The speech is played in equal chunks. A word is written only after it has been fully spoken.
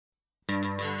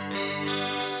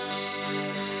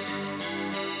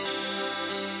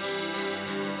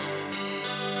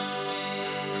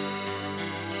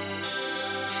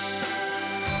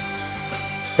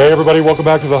Hey everybody, welcome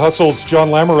back to The Hustle. It's John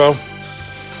Lamoureux.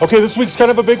 Okay, this week's kind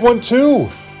of a big one too.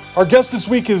 Our guest this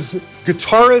week is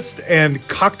guitarist and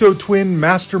Cocteau twin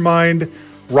mastermind,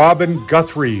 Robin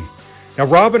Guthrie. Now,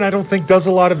 Robin, I don't think does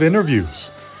a lot of interviews.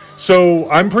 So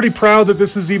I'm pretty proud that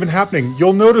this is even happening.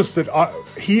 You'll notice that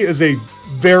he is a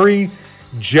very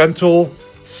gentle,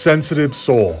 sensitive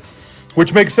soul,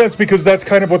 which makes sense because that's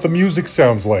kind of what the music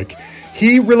sounds like.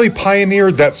 He really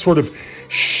pioneered that sort of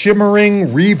shimmering,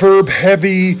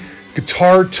 reverb-heavy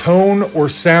guitar tone or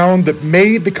sound that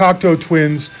made the Cocteau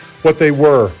twins what they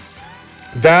were.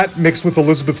 That mixed with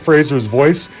Elizabeth Fraser's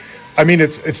voice, I mean,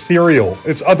 it's ethereal,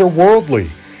 it's otherworldly.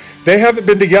 They haven't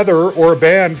been together or a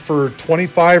band for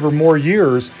 25 or more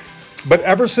years, but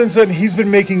ever since then, he's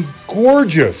been making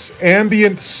gorgeous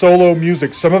ambient solo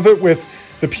music, some of it with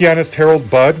the pianist Harold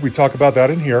Budd. We talk about that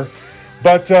in here.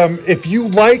 But if you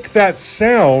like that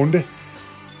sound,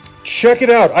 check it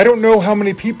out. I don't know how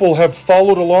many people have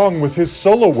followed along with his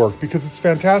solo work because it's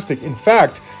fantastic. In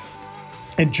fact,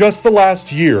 in just the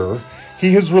last year,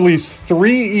 he has released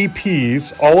 3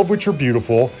 EPs, all of which are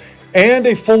beautiful, and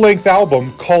a full-length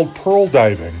album called Pearl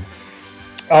Diving.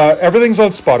 Everything's on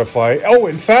Spotify. Oh,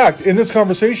 in fact, in this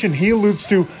conversation, he alludes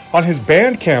to, on his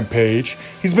Bandcamp page,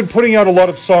 he's been putting out a lot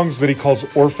of songs that he calls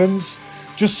orphans,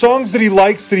 just songs that he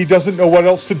likes that he doesn't know what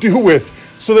else to do with,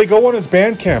 so they go on his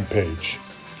Bandcamp page.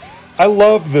 I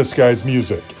love this guy's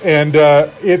music, and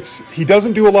he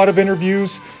doesn't do a lot of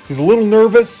interviews. He's a little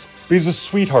nervous, but he's a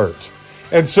sweetheart.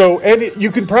 And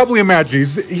you can probably imagine,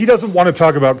 he doesn't want to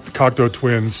talk about the Cocteau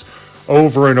twins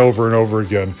over and over and over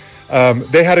again.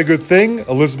 They had a good thing.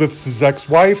 Elizabeth's his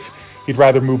ex-wife. He'd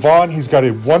rather move on. He's got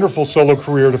a wonderful solo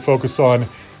career to focus on.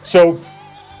 So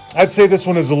I'd say this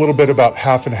one is a little bit about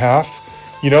half and half.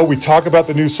 You know, we talk about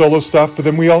the new solo stuff, but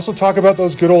then we also talk about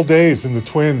those good old days and the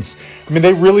twins. I mean,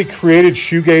 they really created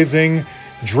shoegazing,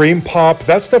 dream pop.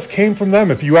 That stuff came from them,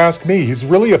 if you ask me. He's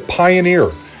really a pioneer.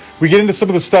 We get into some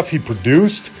of the stuff he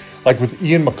produced, like with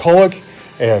Ian McCulloch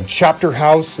and Chapter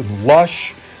House and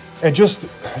Lush, and just,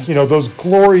 you know, those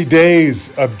glory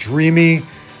days of dreamy,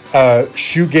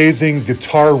 shoegazing,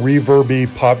 guitar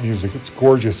reverby pop music. It's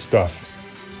gorgeous stuff.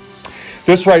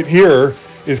 This right here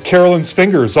is Carolyn's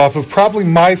Fingers off of probably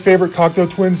my favorite Cocteau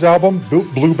Twins album,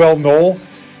 Bluebell Knoll.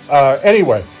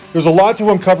 Anyway, there's a lot to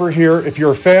uncover here. If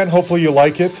you're a fan, hopefully you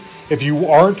like it. If you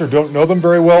aren't or don't know them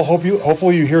very well,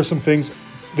 hopefully you hear some things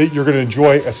that you're going to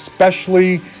enjoy,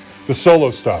 especially the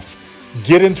solo stuff.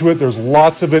 Get into it. There's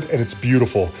lots of it, and it's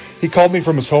beautiful. He called me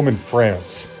from his home in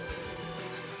France.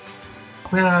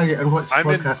 Where are you, and what's the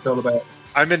podcast all about?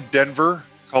 I'm in Denver,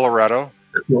 Colorado.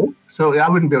 Cool. So I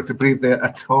wouldn't be able to breathe there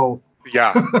at all.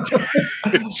 Yeah.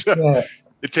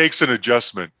 It takes an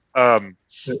adjustment.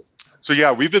 So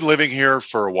yeah, we've been living here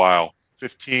for a while,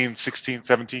 15, 16,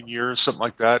 17 years, something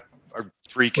like that. Our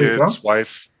 3 kids,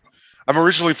 wife. I'm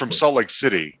originally from Salt Lake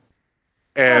City.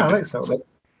 And I like Salt Lake.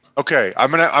 Okay, I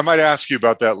might ask you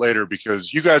about that later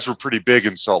because you guys were pretty big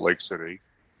in Salt Lake City,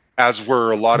 as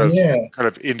were a lot of kind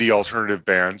of indie alternative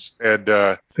bands. And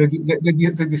did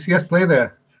you see us play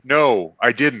there? No,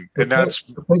 I didn't. We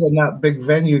played in that big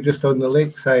venue just on the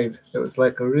lakeside. It was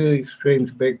like a really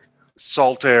strange big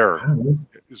Salt Air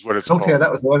is what it's called. Salt Air,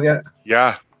 that was the one, yeah.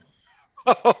 Yeah.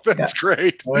 Oh, that's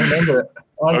great. I remember it.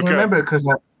 I remember it because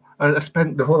I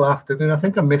spent the whole afternoon. I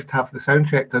think I missed half the sound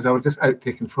check because I was just out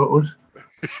taking photos.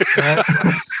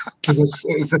 It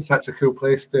was just such a cool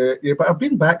place to. Yeah, but I've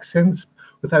been back since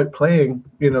without playing,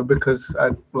 you know, because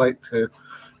I'd like to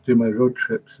do my road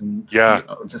trips and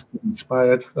just be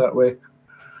inspired that way.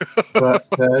 But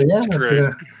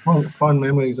fun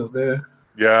memories of there.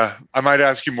 Yeah, I might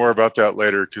ask you more about that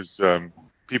later because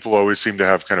people always seem to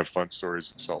have kind of fun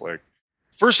stories in Salt Lake.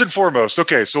 First and foremost,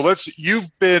 okay, so you've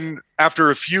been,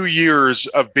 after a few years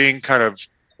of being kind of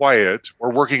quiet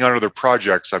or working on other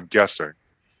projects, I'm guessing,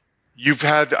 you've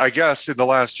had, I guess, in the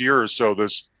last year or so,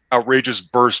 this outrageous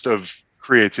burst of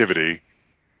creativity.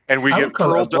 And we get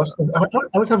pearled up.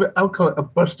 I would call it a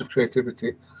burst of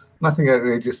creativity. Nothing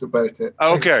outrageous about it.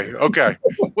 Okay.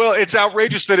 Well, it's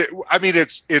outrageous that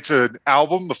it's an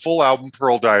album, the full album,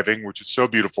 Pearl Diving, which is so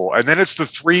beautiful. And then it's the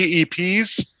 3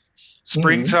 EPs,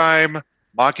 Springtime,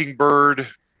 Mockingbird,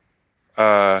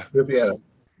 Riviera.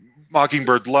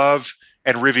 Mockingbird Love,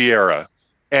 and Riviera.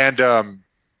 And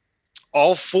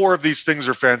all 4 of these things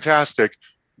are fantastic.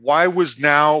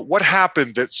 What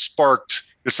happened that sparked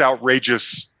this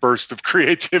outrageous burst of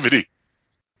creativity?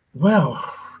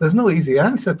 Well, there's no easy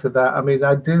answer to that. I mean,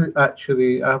 I've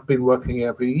been working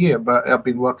every year, but I've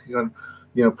been working on,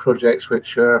 projects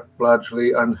which are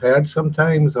largely unheard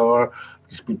sometimes, or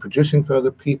just been producing for other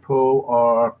people,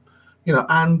 or,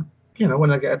 and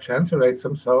when I get a chance to write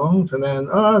some songs, and then,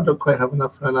 I don't quite have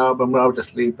enough for an album, well, I'll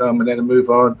just leave them, and then I move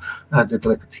on. I did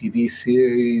like a TV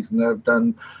series, and I've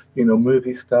done,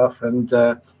 movie stuff, and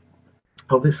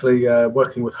obviously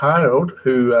working with Harold,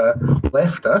 who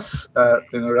left us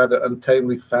in a rather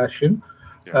untimely fashion,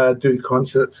 doing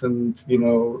concerts and,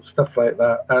 stuff like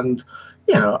that. And,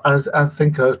 I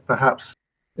think I was perhaps,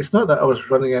 it's not that I was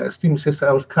running out of steam, it's just that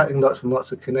I was cutting lots and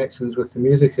lots of connections with the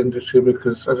music industry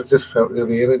because I just felt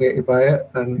really alienated by it.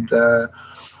 And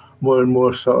more and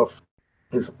more sort of,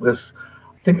 this,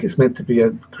 I think it's meant to be a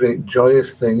great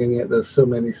joyous thing, and yet there's so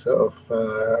many sort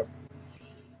of,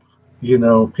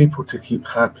 people to keep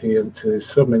happy, and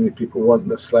so many people want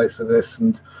the slice of this.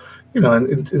 And,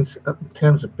 in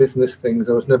terms of business things,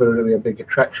 I was never really a big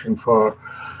attraction for,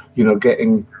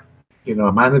 getting,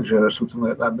 a manager or something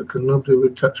like that, because nobody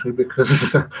would touch me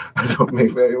because I don't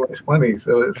make very much money.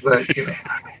 So it's like,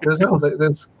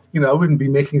 I wouldn't be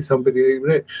making somebody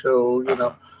rich. So,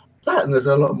 that, and there's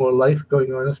a lot more life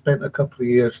going on. I spent a couple of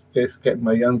years just getting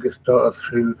my youngest daughter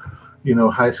through,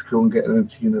 high school and getting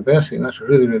into university, and that's a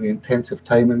really, really intensive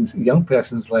time in a young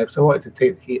person's life. So I wanted to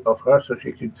take the heat off her so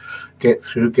she could get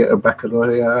through, get her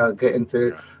baccalaureate, get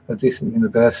into a decent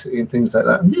university and things like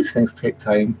that. And these things take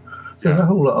time. So there's a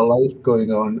whole lot of life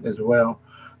going on as well.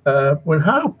 When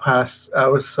Harold passed, I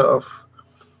was sort of,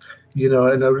 in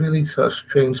a really sort of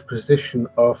strange position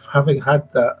of having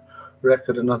had that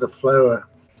record, Another Flower,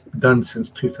 done since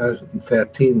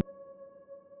 2013.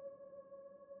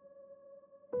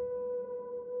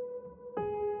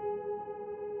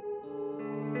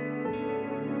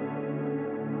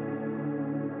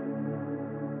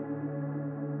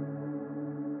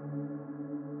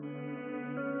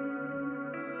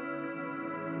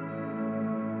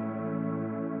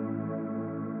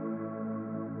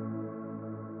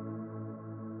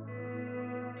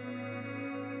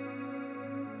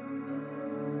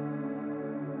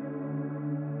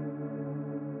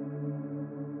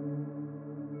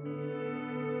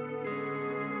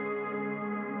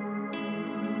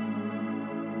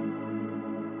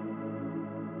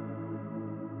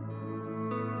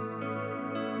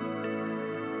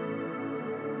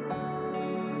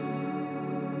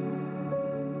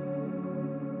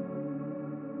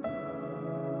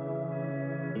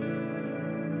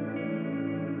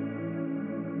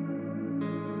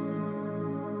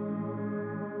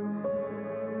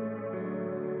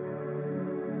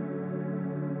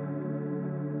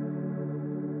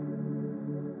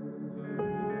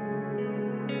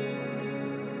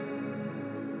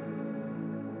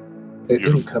 It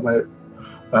didn't come out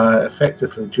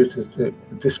effectively due to the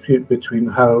dispute between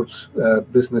Harold's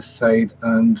business side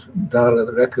and Dara,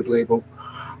 the record label.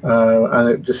 And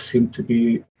it just seemed to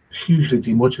be hugely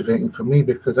demotivating for me,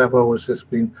 because I've always just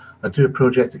been, I do a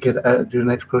project to get it out, I do the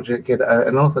next project, get it out,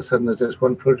 and all of a sudden there's this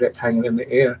one project hanging in the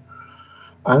air.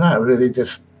 And that really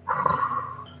just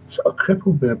sort of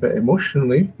crippled me a bit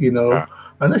emotionally,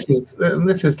 And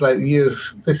this is like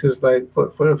years. This is like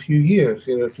for a few years,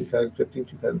 2015,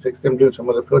 2016. I'm doing some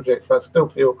other projects, but I still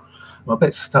feel I'm a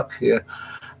bit stuck here.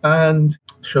 And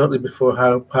shortly before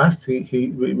Harold passed,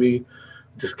 we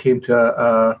just came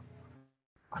to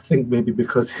I think maybe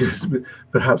because he's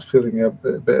perhaps feeling a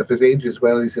bit of his age as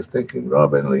well. He's just thinking,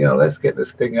 Robin, let's get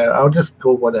this thing out. I'll just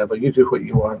go whatever. You do what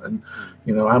you want, and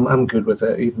I'm good with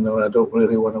it, even though I don't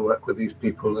really want to work with these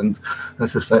people. And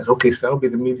it's just like, okay, so I'll be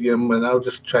the medium, and I'll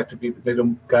just try to be the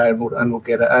middle guy, and we'll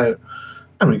get it out.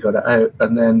 And we got it out,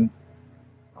 and then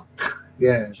we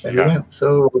went.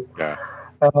 So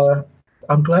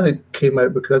I'm glad it came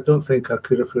out, because I don't think I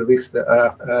could have released it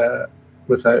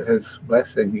without his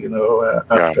blessing,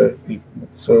 after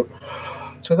so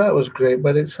that was great.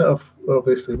 But it sort of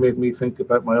obviously made me think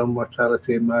about my own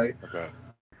mortality and my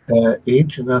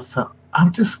age, and I thought,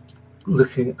 I'm just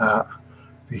looking at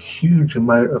the huge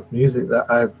amount of music that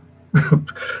I've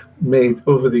made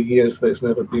over the years that's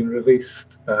never been released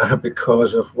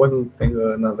because of one thing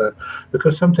or another.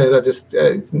 Because sometimes I just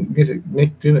doing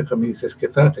it for me is just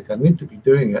cathartic. I need to be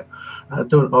doing it. I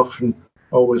don't often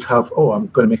always have, I'm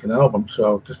going to make an album, so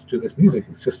I'll just do this music.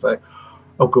 It's just like,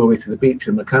 I'll go away to the beach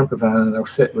in my camper van, and I'll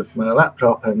sit with my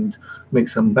laptop and make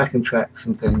some backing tracks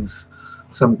and things,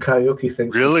 some karaoke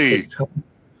things. Really?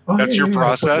 That's your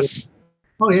process?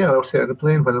 I'll sit on a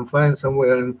plane when I'm flying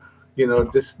somewhere and,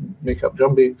 just make up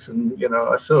drum beats. And,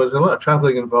 so there's a lot of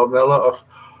traveling involved, and a lot of,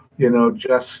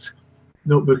 just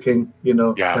notebooking,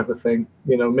 type of thing,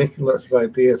 making lots of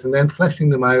ideas and then fleshing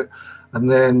them out.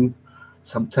 And then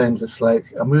sometimes it's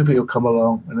like a movie will come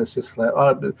along, and it's just like, we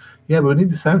need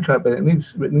the soundtrack, but it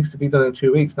needs to be done in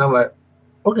 2 weeks. And I'm like,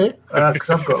 okay, because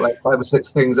I've got like 5 or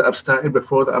 6 things that I've started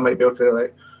before that I might be able to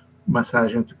like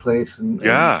massage into place and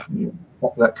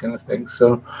that kind of thing.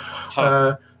 So,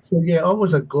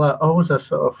 always a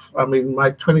sort of. I mean,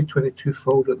 my 2022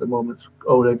 folder at the moment's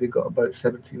already got about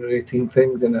 17 or 18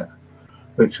 things in it,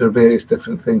 which are various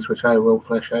different things which I will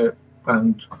flesh out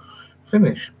and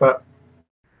finish. But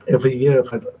every year I've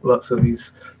had lots of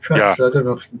these tracks. So I don't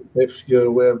know if you're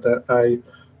aware that I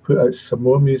put out some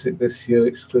more music this year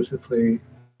exclusively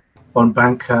on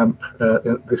Bandcamp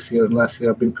this year and last year.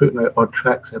 I've been putting out odd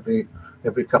tracks every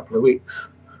couple of weeks.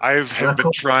 I have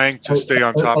been trying to stay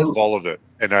on top of all of it,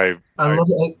 and I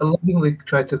lovingly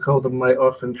tried to call them my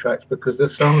orphan tracks because they're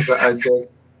songs that I did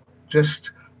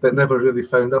just that never really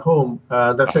found a home.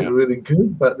 I think they're really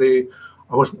good, but I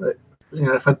wasn't.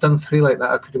 If I'd done 3 like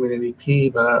that, I could have made an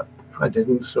EP, but I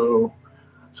didn't. So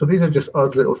these are just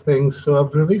odd little things. So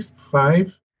I've released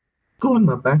 5. Go on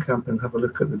my Bandcamp and have a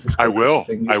look at the description.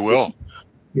 I will.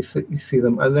 You see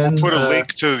them, and then we'll put a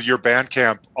link to your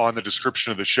Bandcamp on the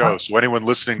description of the show, so anyone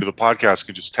listening to the podcast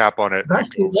can just tap on it. That's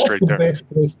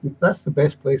the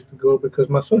best place to go because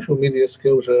my social media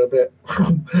skills are a bit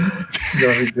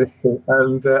non-existent,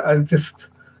 and I just,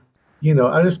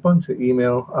 I respond to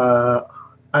email.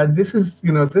 And this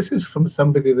is from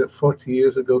somebody that 40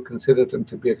 years ago considered him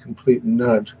to be a complete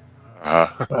nerd,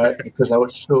 right? Because I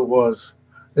was.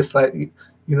 It's like, you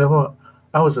know what?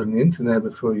 I was on the internet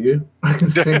before you. I can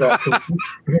say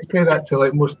that to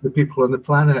like most of the people on the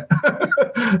planet,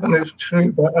 and it's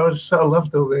true. But I was sort of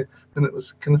loved all the, and it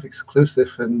was kind of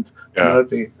exclusive and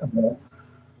nerdy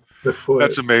before.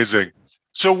 That's amazing.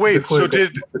 So wait,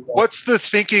 what's the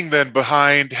thinking then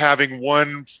behind having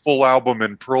one full album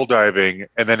in Pearl Diving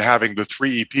and then having the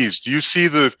 3 EPs? Do you see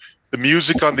the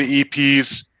music on the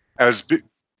EPs as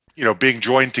being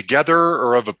joined together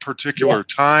or of a particular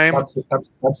time?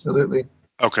 Absolutely.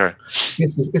 Okay.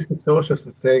 It's the source of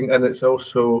the thing, and it's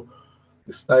also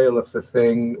the style of the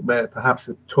thing, perhaps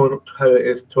the tone, how it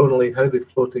is tonally, how they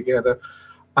flow together.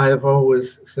 I have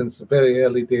always, since the very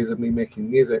early days of me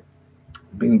making music,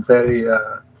 been very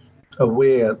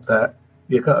aware that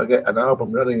you got to get an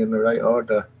album running in the right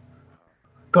order.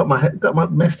 Got my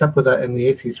messed up with that in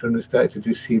the 80s when we started to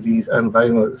do CDs and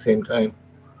vinyl at the same time.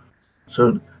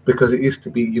 So because it used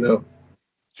to be,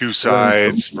 2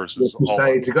 sides versus 2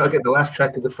 sides. You got to get the last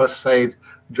track of the first side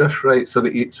just right, so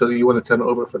that you want to turn it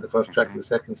over for the first track of the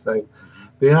second side.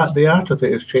 The art of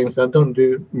it has changed. I don't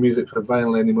do music for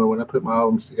vinyl anymore. When I put my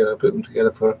albums together, I put them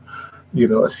together for,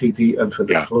 a CD and for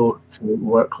the flow to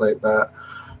work like that.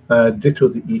 Ditto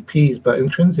the EPs, but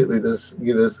intrinsically there's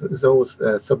always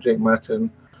subject matter. And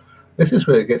this is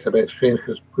where it gets a bit strange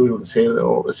because people can say,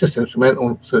 "Oh, it's just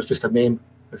instrumental, so it's just a name."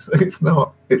 It's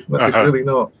not. It's really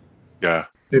not. Yeah.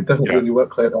 It doesn't really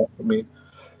work like that for me.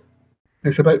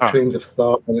 It's about trains of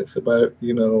thought, and it's about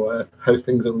how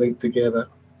things are linked together.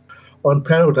 On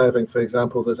Pearl Diving, for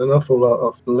example, there's an awful lot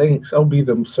of links. I'll be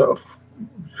them sort of,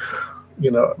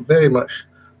 very much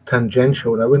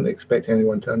tangential, and I wouldn't expect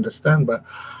anyone to understand. But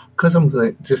because I'm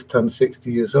just turned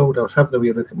 60 years old, I was having a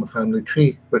wee look at my family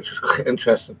tree, which was quite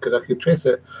interesting because I could trace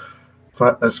it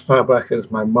as far back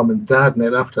as my mum and dad, and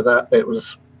then after that, it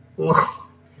was.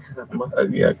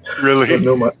 Really? Don't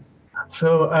know much.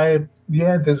 So I'd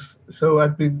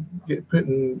been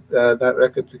putting that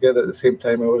record together at the same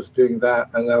time I was doing that,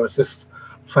 and I was just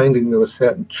finding there were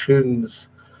certain tunes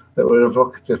that were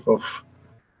evocative of,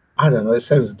 I don't know, it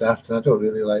sounds daft and I don't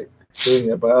really like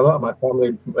doing it, but a lot of my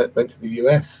family went to the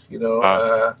US,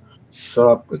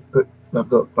 so I've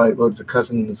got like loads of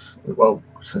cousins, well,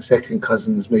 second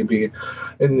cousins maybe,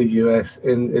 in the US,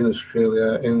 in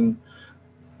Australia, in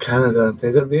Canada and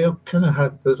things. They kind of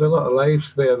had, there's a lot of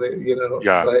lives there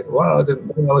that, like, wow, I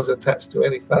didn't know I was attached to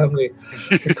any family.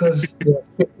 Because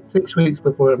 6 weeks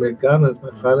before I made Ghana's, my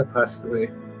father passed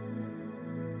away.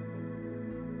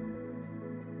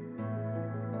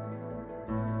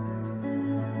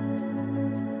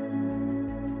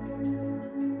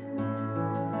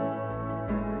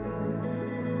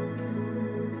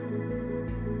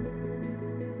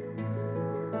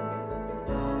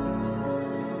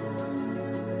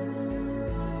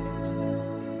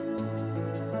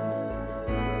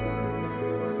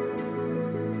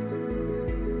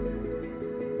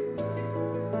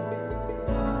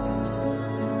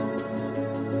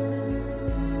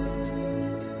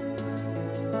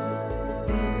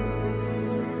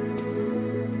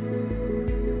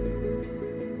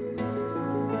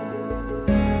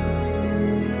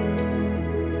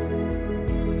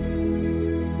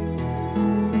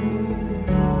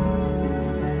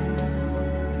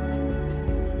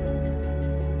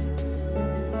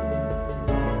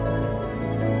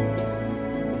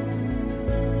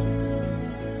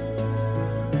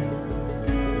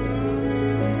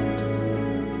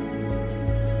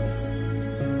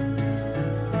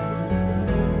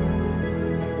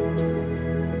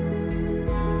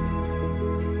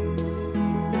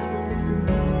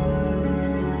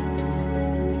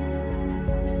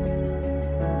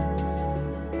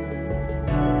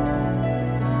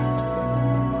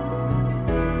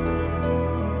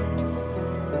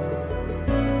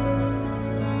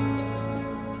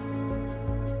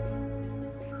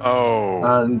 Oh.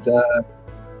 And,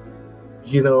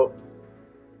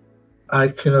 I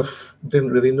kind of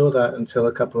didn't really know that until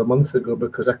a couple of months ago,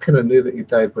 because I kind of knew that he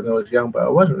died when I was young, but I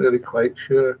wasn't really quite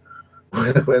sure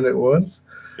when it was.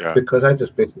 Yeah. Because I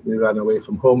just basically ran away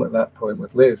from home at that point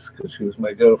with Liz, because she was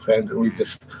my girlfriend, and we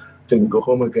just didn't go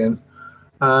home again.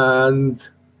 And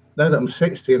now that I'm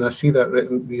 60 and I see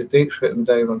these dates written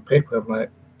down on paper, I'm like,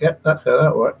 yep, that's how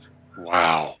that worked.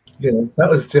 Wow. That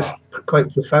was just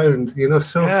quite profound,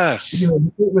 So, yes.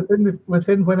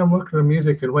 Within when I'm working on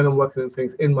music and when I'm working on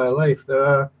things in my life, there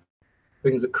are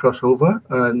things that cross over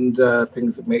and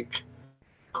things that make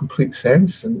complete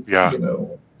sense. And, I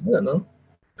don't know.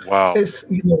 Wow. It's,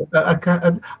 I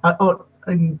can't, I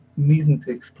needn't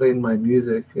to explain my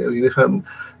music.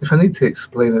 If I need to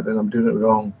explain it, then I'm doing it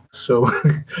wrong. So,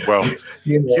 well,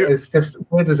 it's just,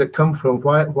 where does it come from?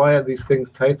 Why are these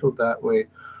things titled that way?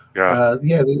 Yeah.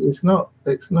 It's not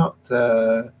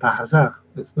par hasard.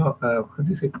 It's not, what do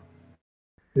you say?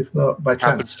 It's not by chance.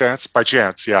 Happenstance, by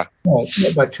chance, yeah. No,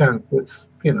 it's not by chance. It's,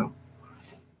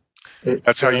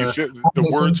 that's how you feel. The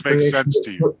words make sense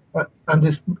to you. And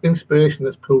it's inspiration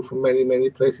that's pulled from many, many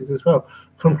places as well.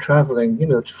 From traveling, I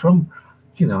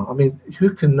mean,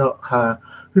 who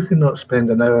cannot spend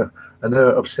an hour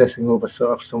obsessing over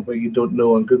sort of somewhere you don't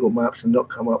know on Google Maps and not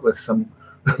come up with some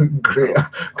great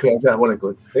idea. I want to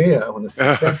go there. I want to see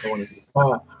this. I want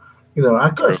to do that.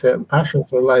 I've got a certain passion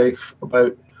for life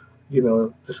about,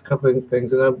 discovering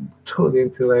things, and I'm totally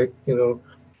into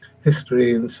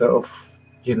history and sort of,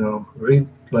 read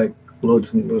like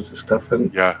loads and loads of stuff.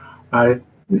 And the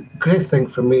great thing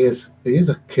for me is I use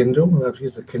a Kindle, and I've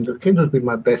used a Kindle. Kindle's been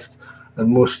my best and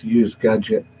most used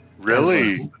gadget.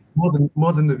 Really? Ever.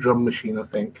 More than the drum machine, I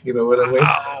think. You know what I mean?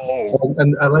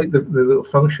 And I like the little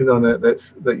function on it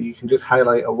that you can just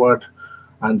highlight a word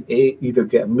and either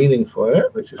get a meaning for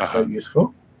it, which is quite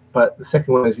useful. But the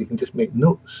second one is you can just make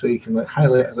notes, so you can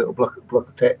highlight a little block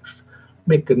of text,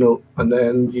 make a note, and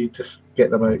then you just get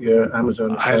them out your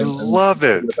Amazon account. I love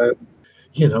it.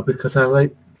 Because I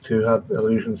like to have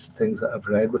allusions to things that I've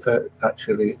read without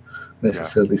actually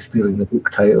necessarily stealing the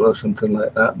book title or something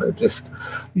like that. But just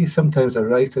sometimes a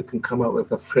writer can come up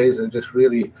with a phrase that just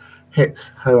really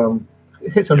hits on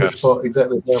the spot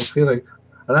exactly how I'm feeling.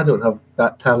 And I don't have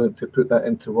that talent to put that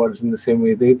into words in the same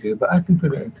way they do, but I can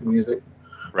put it into music.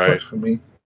 Right. Works for me.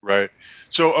 Right.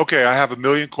 So, okay, I have a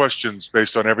million questions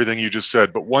based on everything you just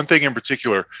said, but one thing in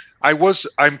particular,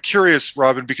 I'm curious,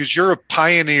 Robin, because you're a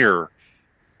pioneer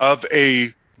of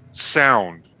a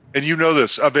sound, and you know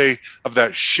this, of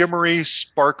that shimmery,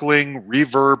 sparkling,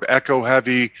 reverb, echo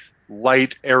heavy,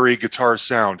 light, airy guitar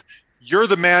sound. You're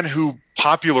the man who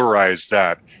popularized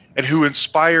that and who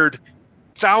inspired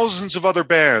thousands of other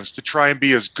bands to try and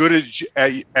be as good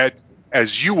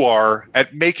as you are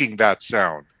at making that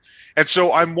sound. And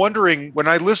so I'm wondering, when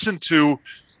I listen to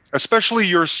especially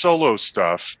your solo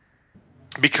stuff,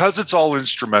 because it's all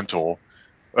instrumental,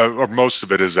 or most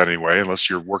of it is anyway, unless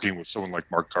you're working with someone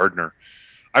like Mark Gardner,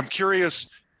 I'm curious,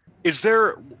 is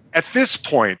there, at this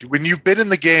point, when you've been in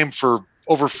the game for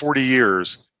over 40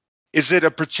 years, is it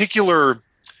a particular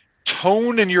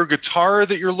tone in your guitar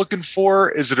that you're looking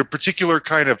for? Is it a particular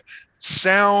kind of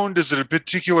sound? Is it a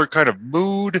particular kind of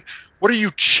mood? What are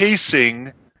you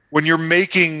chasing when you're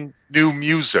making new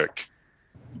music?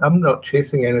 I'm not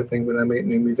chasing anything when I make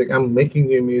new music. I'm making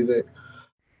new music.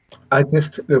 I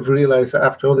just have realized that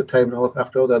after all the time,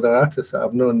 after all the other artists that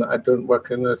I've known, that I don't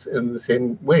work in the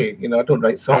same way. I don't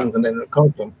write songs and then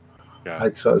record them.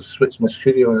 I sort of switch my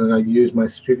studio and I use my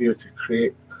studio to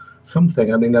create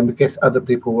something. I mean, I guess other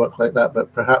people work like that,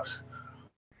 but perhaps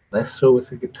less so with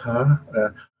the guitar.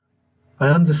 I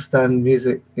understand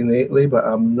music innately, but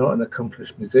I'm not an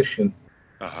accomplished musician.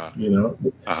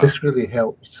 This really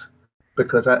helps,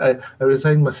 because I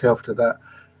resigned myself to that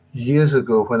years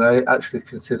ago when I actually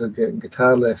considered getting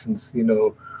guitar lessons, in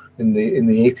the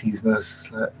 80s, and I was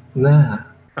just like, nah,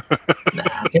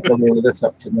 I can't remember this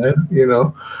up to now,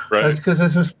 Right. Because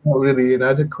it's just not really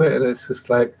inadequate, and it's just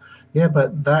like, yeah,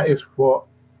 but that is what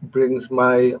brings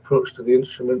my approach to the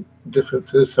instrument different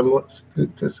to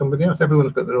somebody else.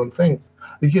 Everyone's got their own thing.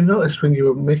 You notice when you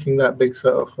were making that big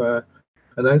sort of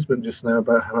announcement just now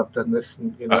about how I've done this,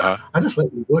 and I just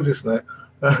let you go just now.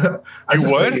 I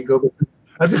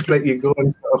just let you go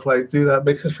and sort of like do that,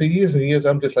 because for years and years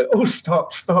I'm just like, oh,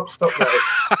 stop that.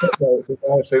 It's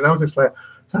embarrassing. And I'm just like,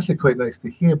 it's actually quite nice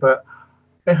to hear, but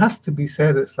it has to be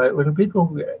said. It's like when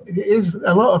people,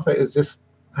 a lot of it is just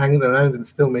hanging around and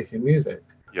still making music.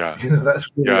 Yeah. That's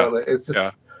really all it is.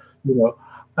 Just,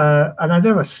 and I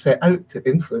never set out to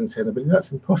influence anybody.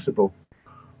 That's impossible.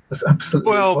 That's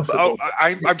absolutely impossible.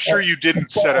 I'm sure you didn't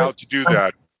set out to do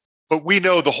that. But we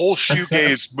know the whole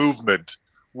shoegaze movement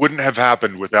wouldn't have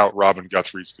happened without Robin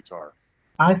Guthrie's guitar.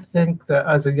 I think that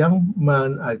as a young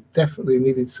man, I definitely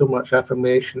needed so much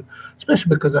affirmation, especially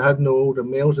because I had no older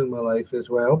males in my life as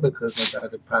well, because my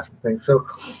dad had passed and things. So,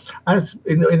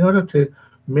 in order to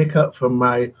make up for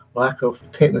my lack of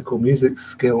technical music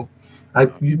skill, I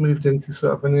moved into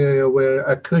sort of an area where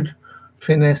I could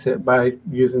finesse it by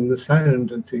using the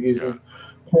sound and to using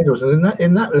pedals. And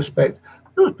in that respect,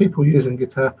 there was people using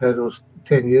guitar pedals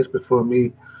 10 years before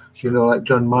me. Like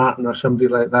John Martin or somebody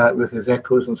like that with his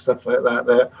echoes and stuff like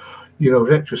that,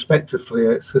 retrospectively,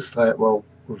 it's just like, well,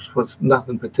 was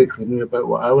nothing particularly new about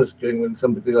what I was doing when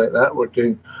somebody like that were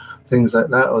doing things like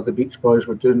that, or the Beach Boys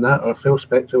were doing that, or Phil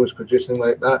Spector was producing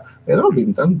like that. It had all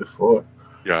been done before.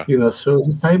 Yeah. So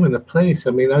there's a time and a place.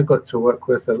 I mean, I got to work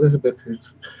with Elizabeth,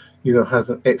 who's, has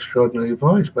an extraordinary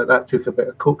voice, but that took a bit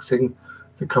of coaxing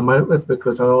to come out with,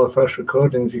 because on all the first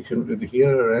recordings, you couldn't really hear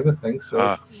her or anything.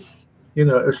 So,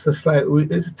 it's just like,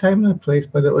 it's a time and a place,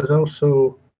 but it was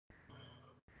also,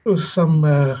 some,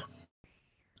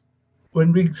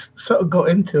 when we sort of got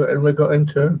into it and we got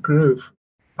into a groove,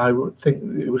 I would think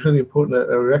it was really important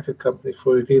that a record company,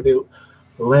 they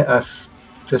let us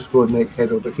just go and make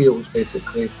head over heels,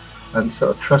 basically, and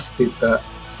sort of trusted that,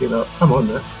 I'm on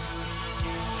this.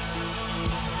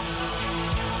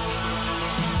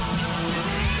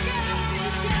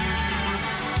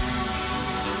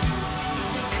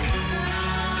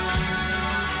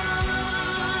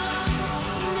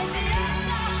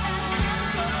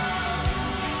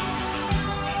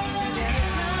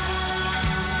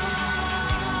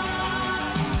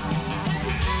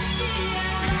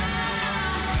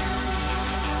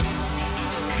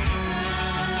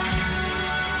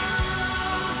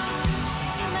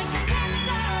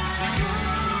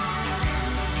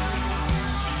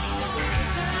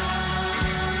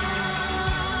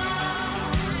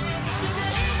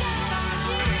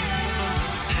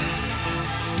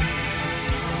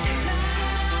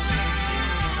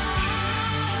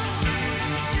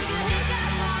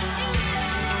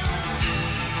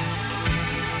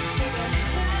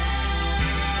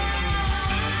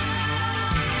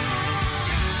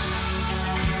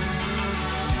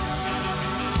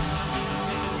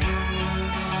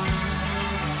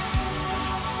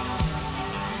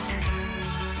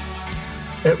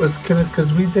 It was kind of,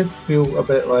 because we did feel a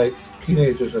bit like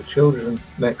teenagers or children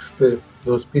next to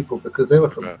those people, because they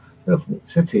were from the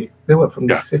city. They were from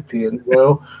the city, and they were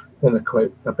all kind of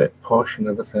quite a bit posh and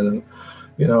everything, and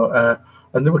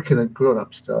and they were kind of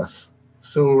grown-ups to us.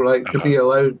 So, like, to be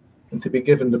allowed and to be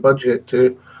given the budget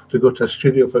to go to a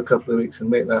studio for a couple of weeks and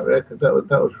make that record, that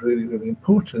was really, really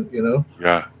important,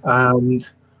 Yeah. And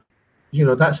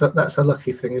that's a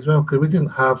lucky thing as well, because we didn't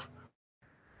have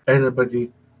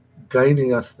anybody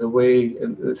guiding us the way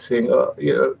and saying,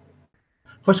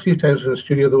 first few times in the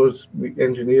studio, there was the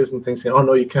engineers and things saying, "Oh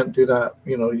no, you can't do that.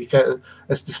 You can't.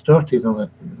 It's distorted." I'm like,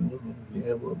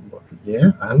 but no,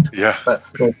 I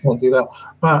can't do that.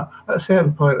 But at a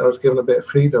certain point, I was given a bit of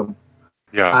freedom,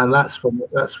 and that's when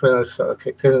I sort of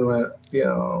kicked in and went,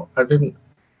 I didn't,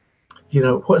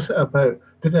 what's it about?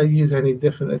 Did I use any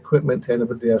different equipment to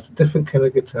anybody else? A different kind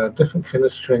of guitar, different kind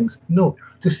of strings? No,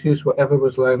 just use whatever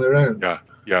was lying around.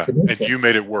 Yeah, and you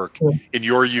made it work in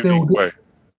your unique way.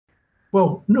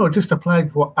 Well, no, just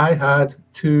applied what I had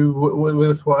to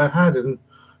with what I had, and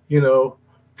and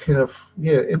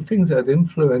things that had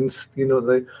influenced,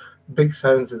 the big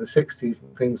sounds of the '60s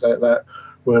and things like that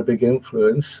were a big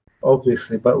influence,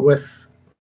 obviously. But with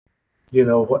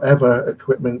whatever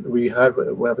equipment we had,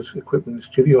 whatever equipment the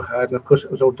studio had, and of course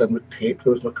it was all done with tape.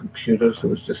 There was no computers. It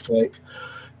was just like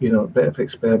a bit of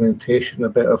experimentation, a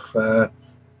bit of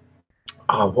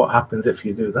what happens if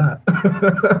you do that?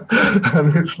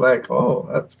 And it's like, oh,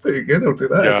 that's pretty good. I'll do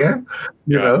that again.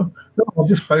 No, I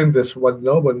just found this one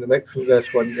knob on the mixing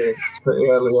desk one day pretty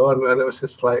early on, and it was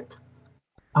just like,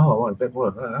 oh, I want a bit more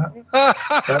of that.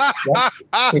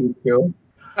 That's pretty cool.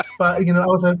 But I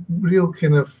was a real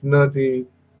kind of nerdy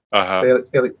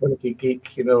electronic geek.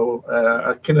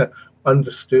 I kind of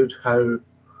understood how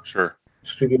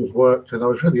studios worked, and I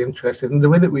was really interested in the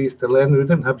way that we used to learn. We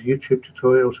didn't have YouTube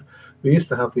tutorials. We used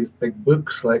to have these big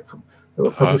books that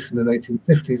were published in the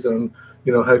 1950s on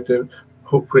how to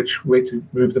which way to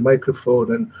move the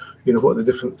microphone, and what the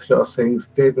different sort of things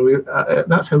did. And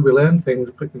that's how we learned things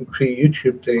in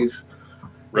pre-YouTube days.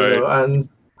 Right. And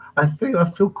I think I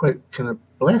feel quite kind of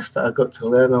blessed that I got to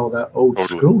learn all that old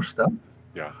school stuff.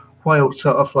 Yeah. While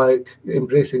sort of like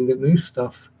embracing the new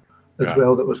stuff as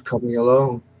well that was coming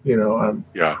along. And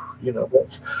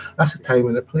that's a time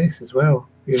and a place as well.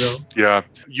 Yeah.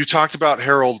 You talked about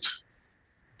Harold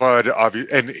Budd,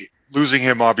 and losing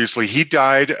him, obviously. He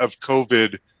died of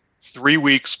COVID 3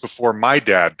 weeks before my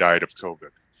dad died of COVID.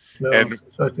 No, and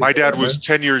my dad was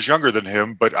 10 years younger than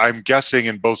him, but I'm guessing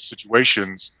in both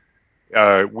situations,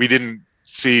 we didn't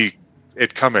see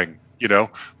it coming. You know,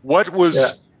 what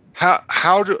was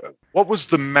what was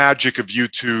the magic of you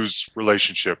two's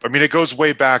relationship? I mean, it goes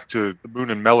way back to the Moon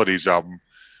and Melodies album,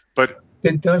 but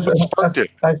it does. What sparked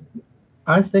it?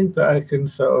 I think that I can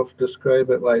sort of describe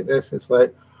it like this. It's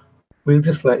like we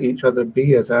just let each other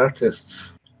be as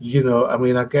artists. You know, I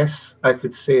mean, I guess I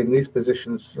could say in these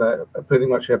positions that pretty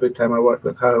much every time I worked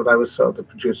with Harold, I was sort of the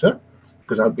producer,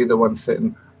 because I'd be the one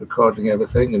sitting recording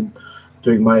everything and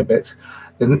doing my bits.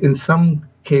 In some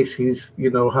cases,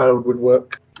 you know, Harold would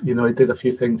work, you know, he did a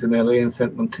few things in LA and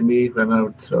sent them to me, when I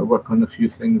would sort of work on a few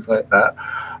things like that.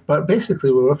 But basically,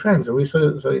 we were friends, and we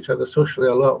saw each other socially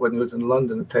a lot when he was in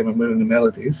London at the time of Moon and the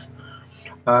Melodies.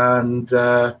 And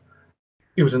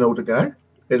he was an older guy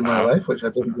in my life, which I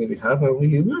didn't really have. And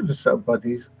we were just sort of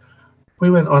buddies. We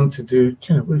went on to do,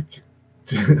 you know,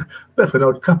 a bit of an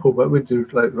odd couple, but we'd do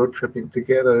like road tripping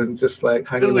together and just like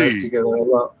hanging out together a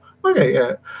lot. Oh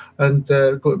yeah. And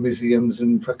go to museums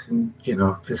and fucking, you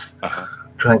know, just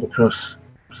drive across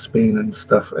Spain and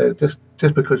stuff, just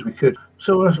because we could.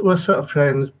 So we're sort of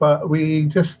friends, but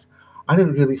I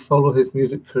didn't really follow his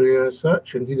music career as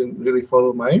such, and he didn't really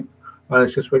follow mine. And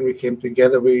it's just when we came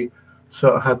together, we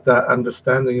sort of had that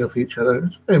understanding of each other.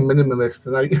 It's very minimalist,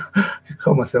 and I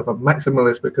call myself a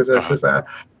maximalist because it's just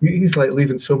he's like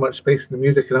leaving so much space in the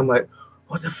music, and I'm like,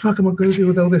 what the fuck am I going to do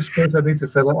with all this space? I need to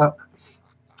fill it up.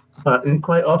 But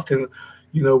quite often,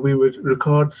 you know, we would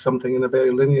record something in a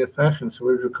very linear fashion. So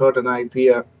we'd record an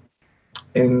idea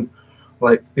in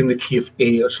the key of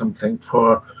A or something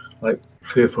for like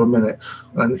 3 or 4 minutes,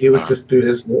 and he would just do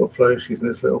his little flourishes and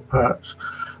his little parts.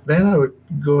 Then I would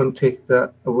go and take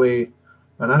that away,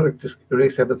 and I would just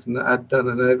erase everything that I'd done,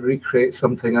 and I'd recreate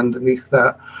something underneath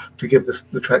that to give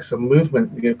the track some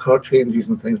movement, you know, chord changes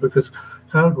and things, because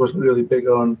Howard wasn't really big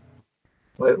on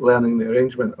like learning the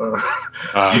arrangement or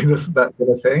you know, that kind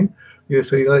of thing. You know,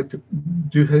 so he liked to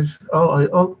do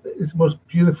all his most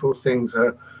beautiful things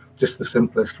are just the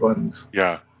simplest ones.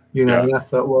 Yeah. You know, and I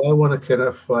thought, well, I want to kind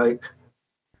of like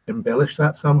embellish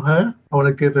that somehow. I want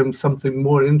to give him something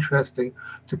more interesting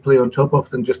to play on top of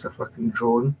than just a fucking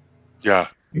drone. Yeah.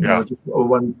 You know, just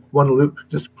one loop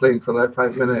just playing for like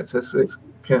 5 minutes. It's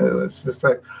just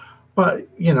like, but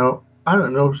you know, I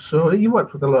don't know. So he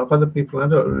worked with a lot of other people. I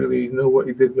don't really know what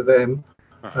he did with them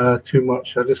too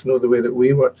much. I just know the way that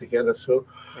we worked together. So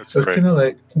it was kind of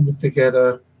like coming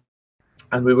together,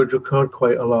 and we would record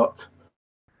quite a lot,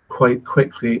 quite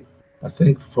quickly. I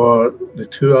think for the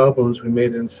 2 albums we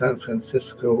made in San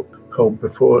Francisco called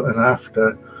Before and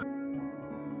After.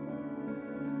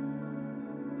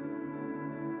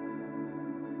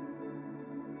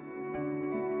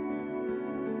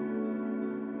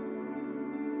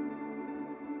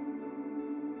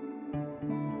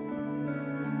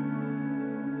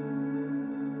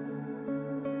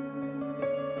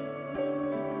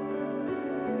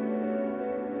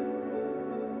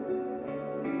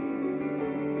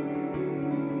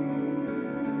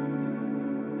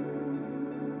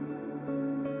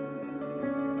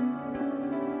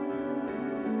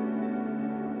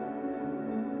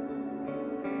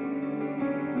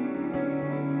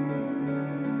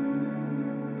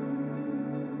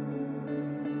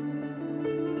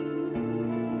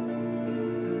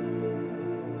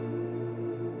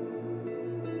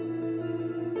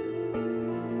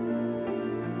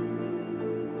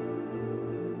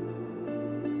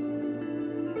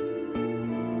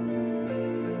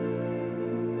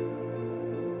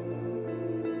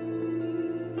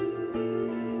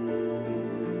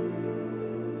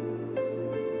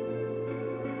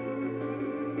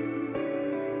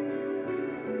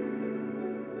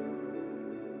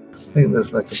 I think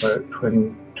there's like about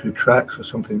 22 tracks or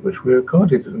something which we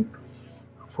recorded in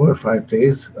 4 or 5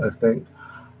 days, I think.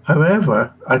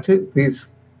 However, I took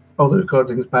all the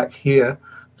recordings back here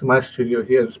to my studio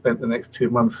here and spent the next 2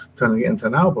 months turning it into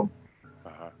an album.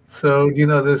 So, you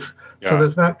know, there's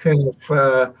that kind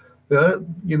of,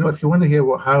 you know, if you want to hear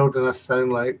what Harold and us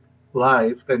sound like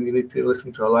live, then you need to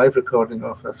listen to a live recording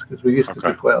of us, because we used to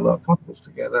do quite a lot of concerts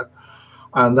together.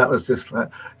 And that was just like,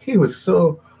 he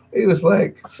was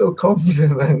like so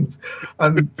confident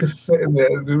and just sitting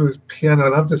there doing his piano,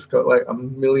 and I've just got like a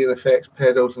million effects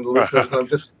pedals and loopers, and I'm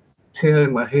just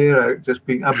tearing my hair out, just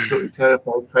being absolutely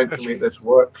terrified trying to make this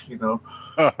work, you know.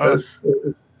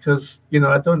 Because, you know,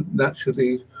 I don't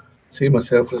naturally see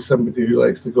myself as somebody who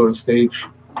likes to go on stage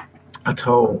at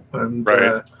all. And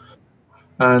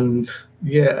and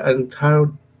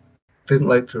how didn't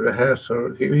like to rehearse,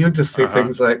 or he would just say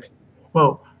things like,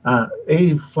 well,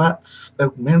 A flats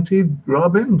augmented,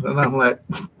 Robin, and I'm like,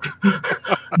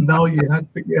 no, you had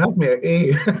me at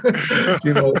A.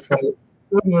 It's like,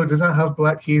 oh, no, does that have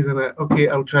black keys in it? Okay,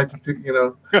 I'll try to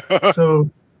do, So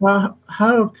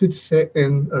how could sit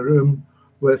in a room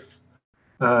with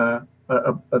a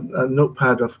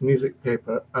notepad of music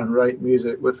paper and write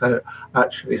music without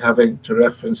actually having to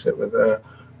reference it with a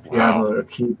piano or a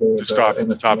keyboard, just off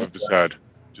the top of his head.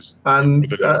 And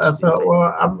I thought,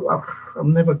 well,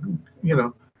 I'm never,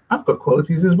 I've got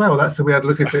qualities as well. That's the way I'd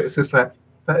look at it. It's just like,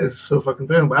 that is so fucking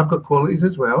brilliant. But I've got qualities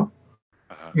as well,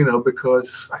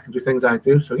 because I can do things I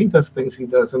do. So he does things he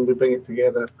does, and we bring it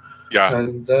together. Yeah.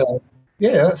 And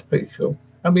that's pretty cool.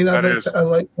 I mean, I like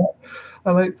that.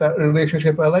 I like that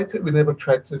relationship. I like that we never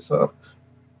tried to sort of,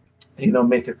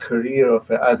 make a career of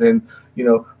it, as in,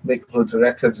 make loads of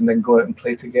records and then go out and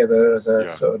play together as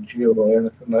a sort of duo or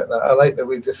anything like that. I like that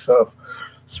we just sort of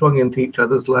swung into each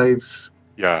other's lives.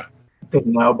 Yeah. Did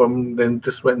an album, then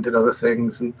just went and did other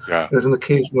things, and there's an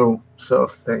occasional sort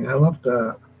of thing. I love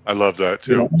that. I love that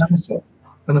too. And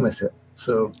I miss it.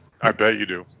 So I bet you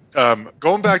do.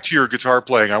 Going back to your guitar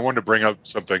playing, I wanted to bring up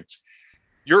something.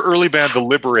 Your early band, The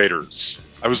Liberators.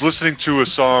 I was listening to a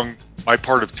song, My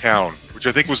Part of Town, which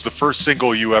I think was the first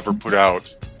single you ever put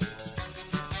out.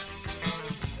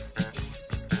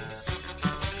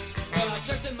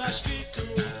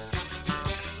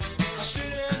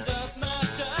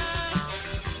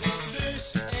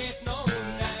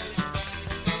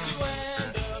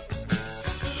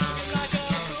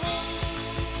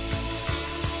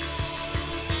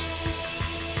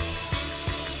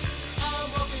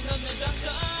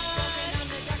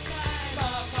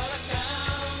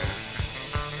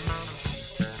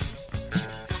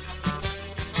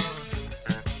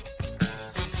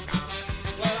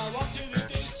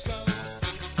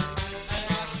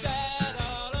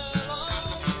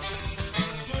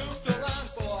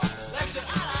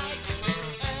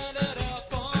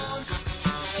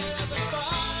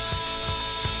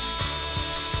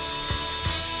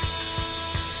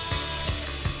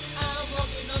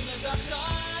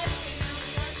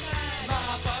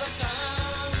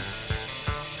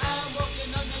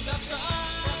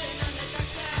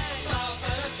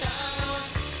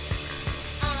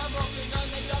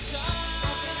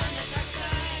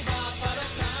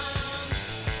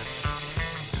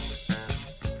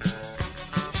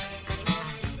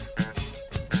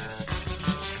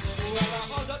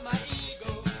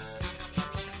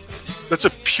 That's a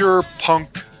pure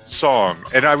punk song.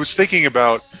 And I was thinking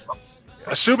about,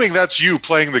 assuming that's you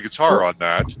playing the guitar on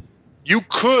that, you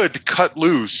could cut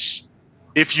loose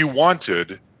if you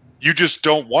wanted. You just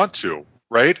don't want to,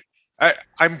 right?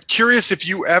 I'm curious if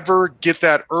you ever get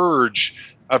that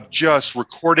urge of just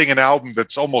recording an album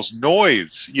that's almost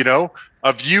noise,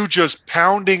 of you just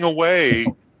pounding away,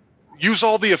 use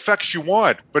all the effects you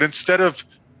want, but instead of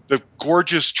the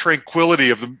gorgeous tranquility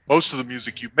of most of the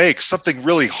music you make, something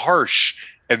really harsh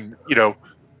and,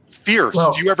 fierce.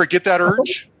 Well, do you ever get that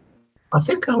urge? I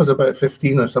think I was about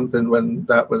 15 or something when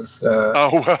that was.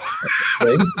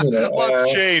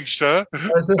 Lots changed, huh?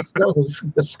 That was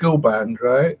a school band,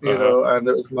 right? And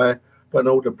it was got an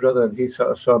older brother, and he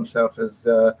sort of saw himself as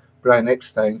Brian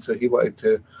Epstein, so he wanted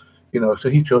to, so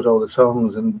he chose all the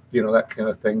songs and that kind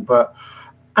of thing. But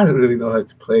I didn't really know how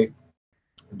to play.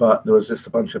 But there was just a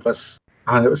bunch of us,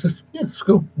 and it was just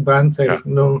school band thing.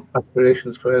 No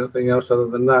aspirations for anything else other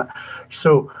than that.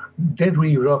 So did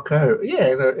we rock out? Yeah,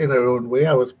 in our own way.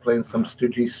 I was playing some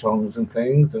Stooges songs and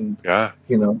things, and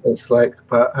it's like,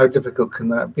 but how difficult can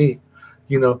that be?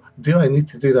 Do I need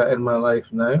to do that in my life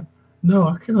now? No,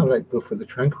 I kind of go for the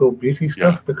tranquil beauty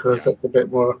stuff because that's a bit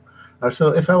more. So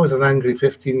if I was an angry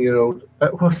 15-year-old,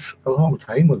 it was a long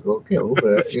time ago. Get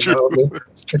over it.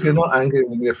 If you're not angry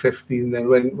when you're 15, then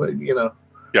when.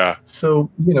 Yeah. So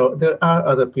there are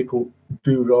other people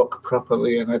do rock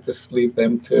properly, and I just leave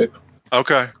them to.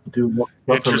 Okay. Do rock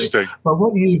properly. Interesting. But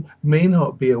what you may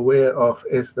not be aware of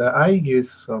is that I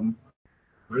use some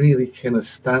really kind of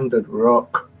standard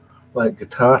rock, like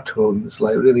guitar tones,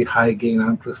 like really high gain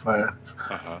amplifiers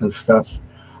and stuff,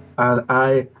 and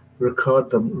I record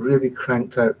them really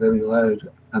cranked out really loud,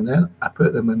 and then I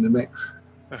put them in the mix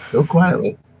so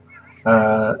quietly.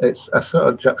 It's a sort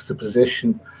of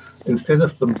juxtaposition. Instead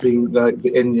of them being like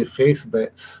the in-your-face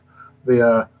bits, they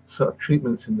are sort of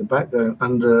treatments in the background,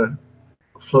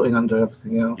 floating under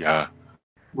everything else. Yeah.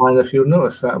 And if you'll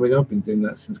notice that, I've been doing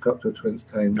that since Cocteau Twins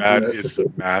time. That is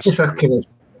the master.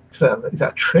 It's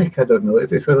a trick, I don't know.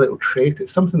 It's a little trait.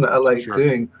 It's something that I like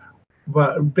doing.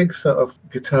 But a big sort of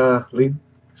guitar lead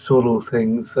solo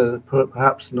things.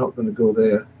 Perhaps not going to go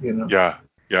there, you know.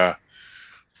 Yeah.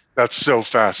 That's so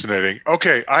fascinating.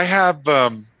 Okay, we have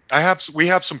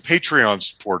some Patreon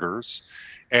supporters,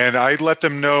 and I let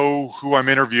them know who I'm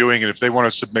interviewing, and if they want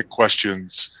to submit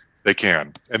questions, they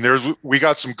can. And we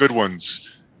got some good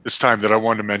ones this time that I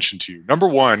wanted to mention to you. Number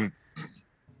one,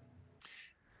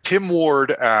 Tim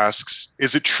Ward asks,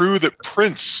 is it true that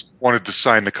Prince wanted to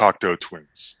sign the Cocteau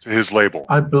Twins to his label?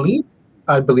 I believe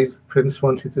Prince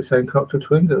wanted to sign Cocteau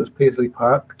Twins. It was Paisley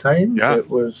Park time. Yeah. It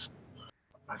was,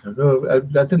 I don't know. I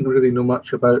didn't really know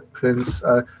much about Prince.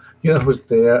 I was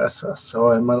there. I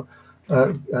saw him. I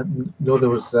know there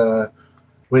was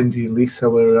Wendy and Lisa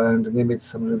were around, and they made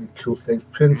some really cool things.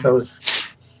 Prince, he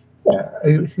was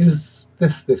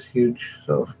this huge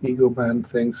sort of ego man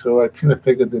thing. So I kind of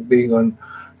figured that being on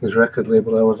his record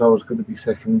label, I was always going to be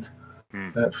second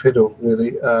fiddle,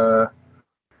 really.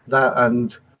 That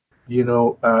and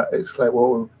it's like,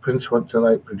 well, Prince want to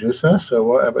like produce us or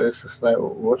whatever. It's just like,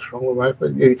 well, what's wrong with my?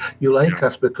 But you like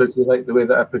us because you like the way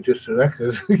that I produce the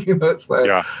record. It's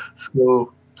like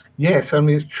so. Yes, I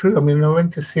mean it's true. I mean I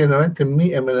went to see him, I went to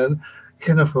meet him, and then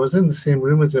kind of I was in the same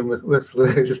room as him with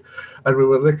Liz, and we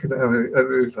were looking at him, and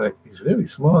it was like he's really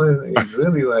small, isn't he? He's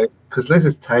really like, because Liz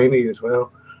is tiny as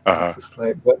well. It's just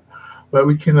like, but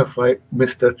we kind of like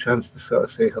missed our chance to sort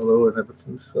of say hello and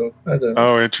everything. So I don't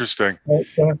know. Oh, interesting.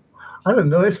 I don't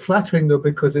know. It's flattering though,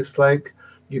 because it's like,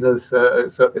 it's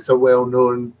a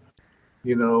well-known,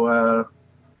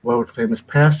 world famous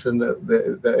person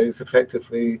that is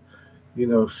effectively,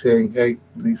 saying, hey,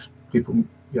 these people,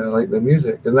 like their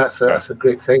music, and that's a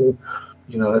great thing.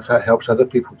 If that helps other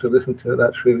people to listen to it,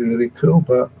 that's really, really cool.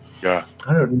 But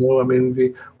I don't know. I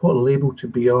mean, what label to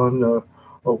be on or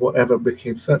whatever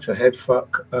became such a head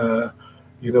fuck,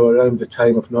 around the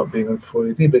time of not being on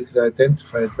 4AD, because I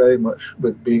identified very much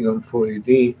with being on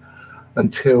 4AD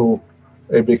until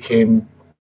it became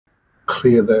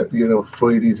clear that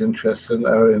 4AD's interests and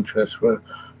our interests were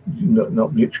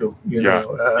not mutual,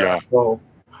 at all.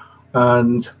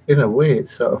 And in a way, it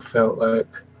sort of felt like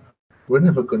we're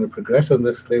never going to progress on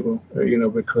this label,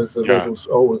 because the label's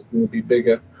always going to be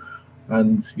bigger.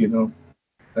 And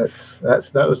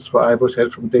that was what I always said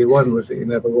from day one, was that you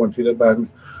never wanted a band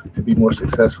to be more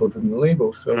successful than the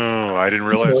label. So I didn't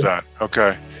realize that.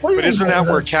 Okay, but isn't that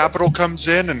where Capitol comes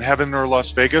in, and Heaven or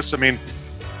Las Vegas? I mean.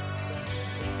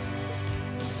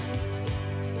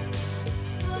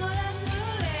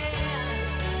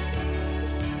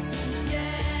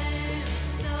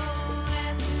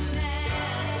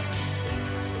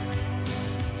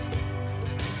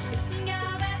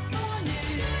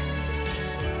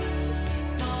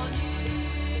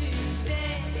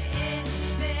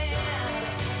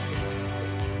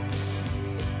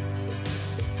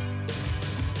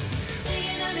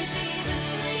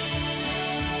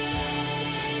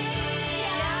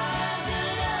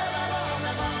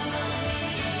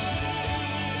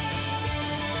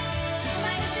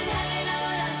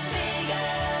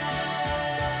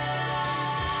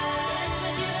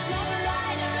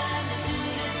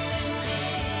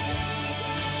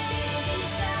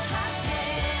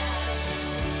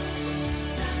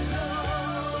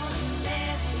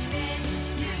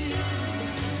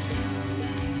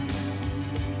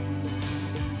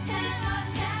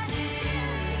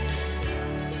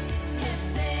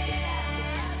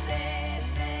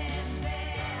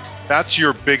 That's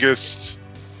your biggest.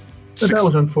 But that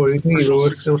was on 4AD. We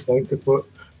were still signed to 4AD.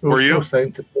 Were you?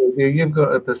 Signed to 4AD. You've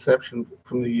got a perception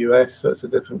from the US, so it's a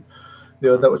different.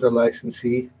 That was a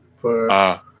licensee for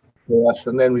us,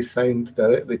 and then we signed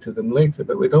directly to them later.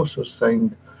 But we'd also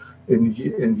signed in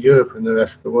Europe and the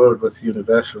rest of the world with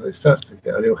Universal. It starts to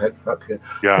get a real head fuck here.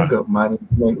 Yeah. We've got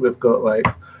management. We've got like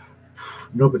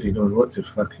nobody knows what to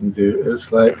fucking do.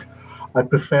 It's like I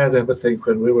preferred everything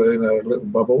when we were in our little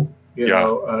bubble.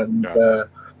 And as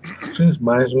soon as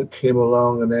management came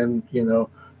along, and then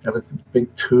everything,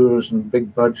 big tours and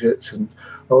big budgets and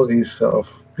all these sort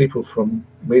of people from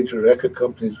major record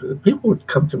companies, people would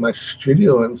come to my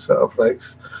studio and sort of like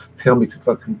tell me to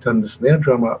fucking turn the snare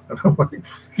drum up, and I'm like,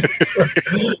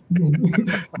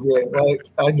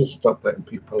 I just stopped letting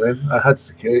people in. I had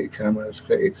security cameras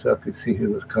fitted so I could see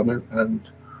who was coming, and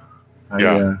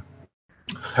I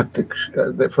had to,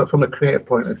 from a creative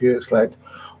point of view, it's like,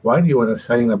 why do you want to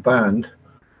sign a band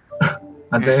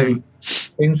and then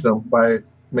change them by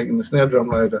making the snare drum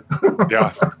louder?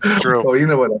 Yeah, true. Well, you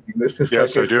know what I mean. It's just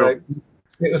yes, I do. Like,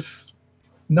 it was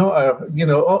not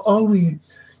all we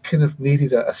kind of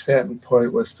needed at a certain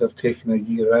point was to have taken a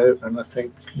year out, and I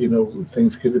think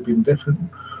things could have been different.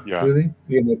 Yeah. Really,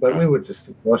 but we were just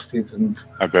exhausted, and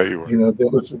I bet you were.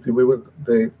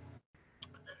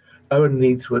 our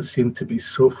needs would seem to be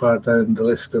so far down the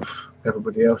list of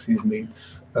everybody else's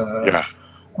needs.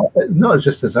 Not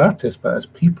just as artists, but as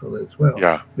people as well.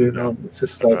 Yeah. It's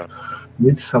just like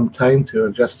needs some time to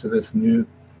adjust to this new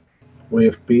way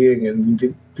of being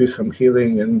and do some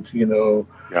healing and,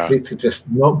 need to just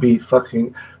not be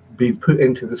fucking being put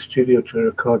into the studio to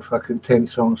record fucking 10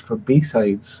 songs for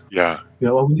B-sides. Yeah. We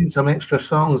need some extra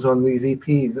songs on these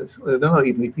EPs. They're not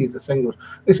even EPs, they're singles.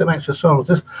 There's some extra songs.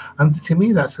 And to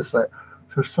me, that's just like,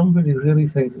 if somebody really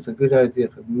thinks it's a good idea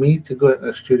for me to go into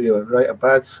a studio and write a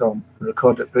bad song and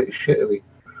record it pretty shittily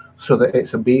so that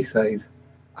it's a B-side.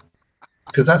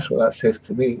 Because that's what that says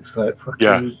to me. It's like,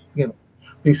 fucking,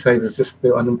 B-side is just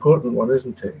the unimportant one,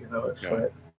 isn't it? It's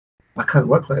like, I can't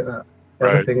work like that.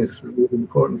 Everything is really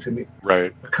important to me.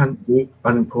 Right. I can't do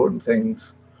unimportant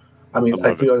things. I mean,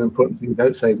 I do unimportant things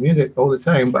outside music all the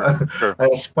time, but I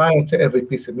aspire to every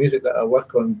piece of music that I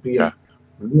work on being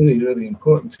really, really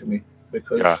important to me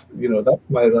because, that's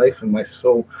my life and my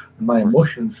soul and my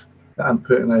emotions that I'm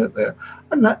putting out there.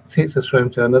 And that takes us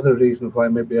round to another reason why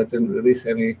maybe I didn't release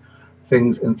any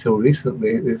things until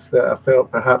recently is that I felt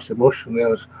perhaps emotionally I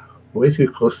was way too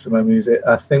close to my music.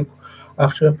 I think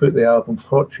after I put the album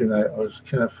Fortune out, I was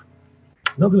kind of,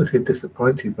 not going to say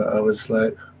disappointed, but I was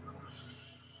like,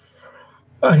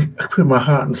 I put my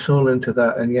heart and soul into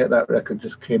that, and yet that record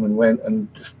just came and went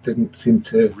and just didn't seem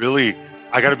to... Really?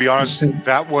 I got to be honest,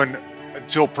 that one,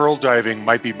 Until Pearl Diving,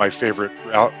 might be my favorite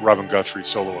Robin Guthrie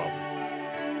solo album.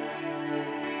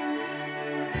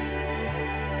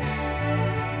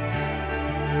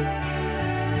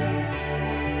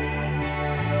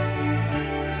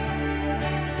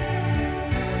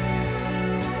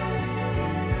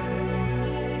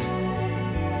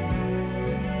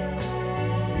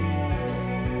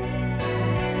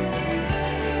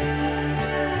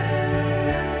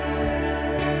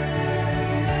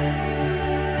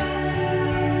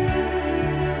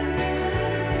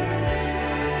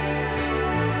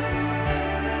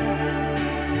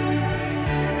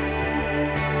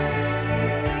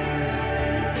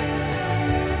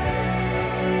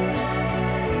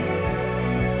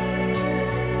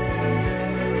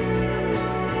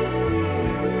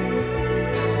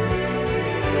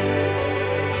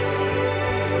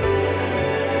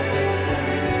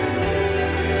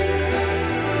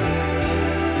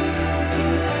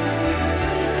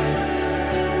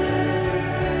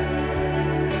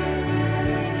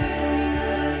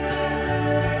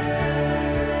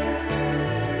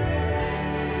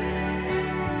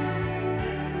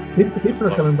 People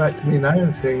are coming back to me now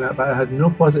and saying that, but I had no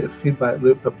positive feedback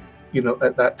loop,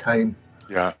 at that time.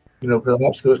 Yeah.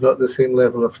 Perhaps there was not the same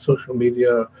level of social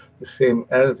media, the same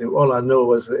anything. All I know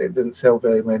was that it didn't sell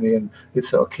very many, and it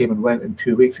sort of came and went in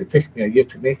 2 weeks. It took me a year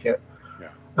to make it,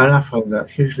 and I found that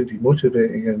hugely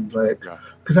demotivating. And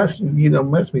because that's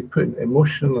that's me putting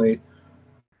emotionally,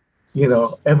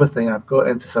 everything I've got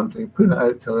into something, putting it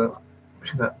out to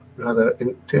rather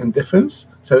into indifference.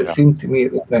 So it seemed to me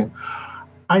at the time.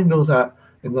 I know that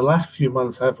in the last few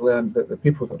months, I've learned that the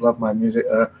people that love my music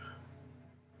are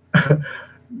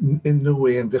in no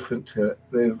way indifferent to it.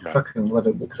 They fucking love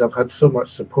it because I've had so much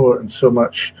support and so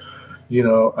much,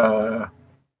 I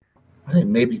think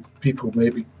maybe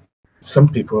some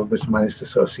people have just managed to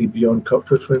sort of see beyond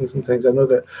Cocteau Twins and things. I know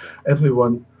that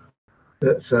everyone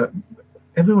that's a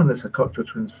Cocteau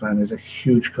Twins fan is a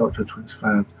huge Cocteau Twins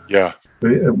fan. Yeah.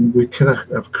 We kind of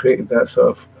have created that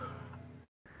sort of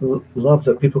love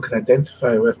that people can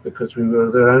identify with because we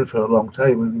were around for a long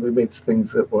time and we made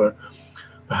things that were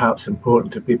perhaps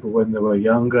important to people when they were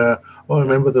younger. Or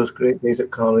remember those great days at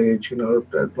college, blah,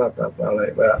 blah, blah,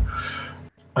 like that.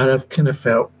 And I've kind of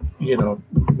felt,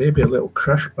 maybe a little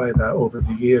crushed by that over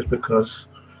the years because,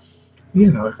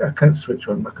 I can't switch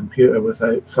on my computer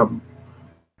without some,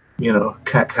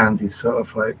 cack-handed sort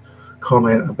of like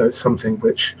comment about something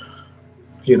which,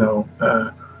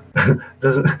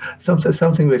 doesn't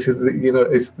something which is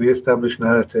is the established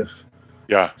narrative.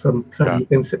 Something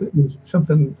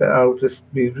that I'll just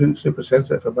be super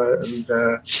sensitive about, and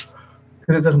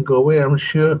it doesn't go away. I'm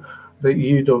sure that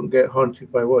you don't get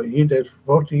haunted by what you did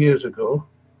 40 years ago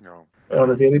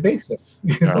on a daily basis.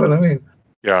 You know what I mean?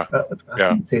 I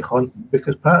can't say haunted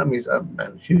because part of me, a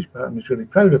huge part of me, is really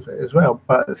proud of it as well.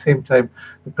 But at the same time,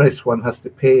 the price one has to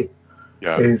pay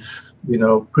is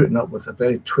putting up with a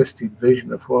very twisted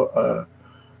vision of what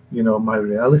my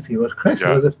reality was. Christ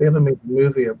knows if they ever made a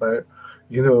movie about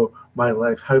my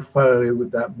life, how far away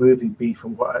would that movie be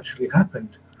from what actually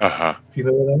happened? Do you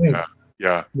know what I mean?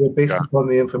 You're based upon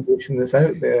the information that's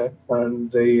out there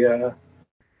and the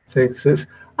things. So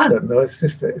I don't know.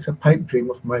 It's a pipe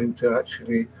dream of mine to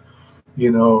actually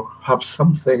have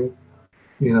something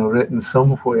written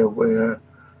somewhere where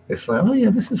it's like, oh yeah,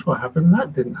 this is what happened.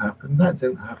 That didn't happen. That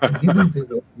didn't happen. He didn't do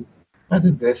that. I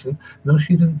did this, and no,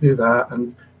 she didn't do that,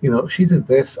 and she did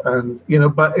this, and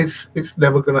but it's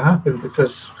never going to happen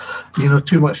because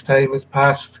too much time has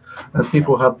passed, and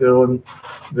people have their own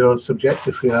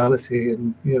subjective reality,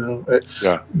 and it's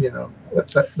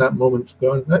that moment's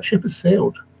gone. That ship has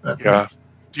sailed. Yeah.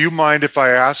 Do you mind if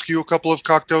I ask you a couple of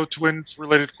Cocteau Twins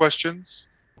related questions?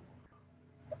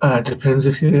 Depends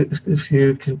if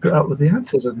you can put up with the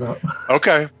answers or not.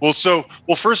 Okay. Well,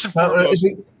 first and foremost,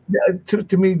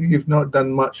 to me, you've not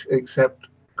done much except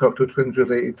Cocteau Twins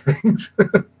related things.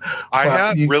 I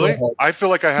have really. I feel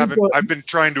like I haven't. I've been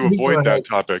trying to avoid that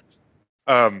topic.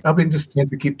 I've been just trying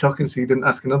to keep talking so you didn't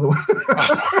ask another one.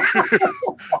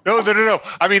 No.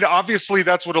 I mean, obviously,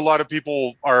 that's what a lot of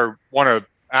people want to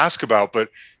ask about, but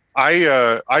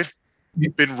I've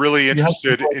been really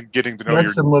interested in getting to know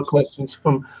your. Some more questions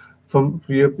from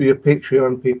your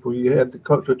Patreon people. You had the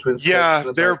Cocteau Twins. Yeah,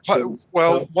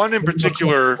 one in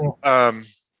particular.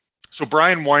 So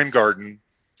Brian Weingarten,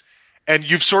 and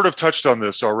you've sort of touched on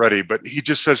this already, but he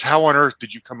just says, "How on earth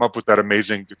did you come up with that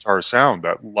amazing guitar sound,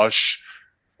 that lush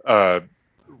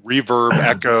reverb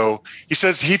echo?" He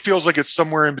says he feels like it's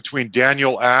somewhere in between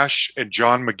Daniel Ash and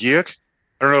John McGeoch.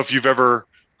 I don't know if you've ever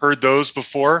heard those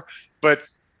before, but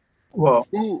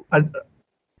who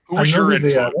was your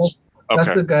influence?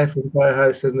 That's the guy from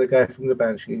Firehouse and the guy from the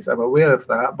Banshees. I'm aware of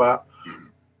that, but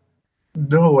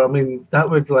no, I mean that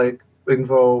would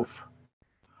involve.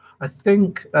 I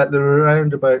think at the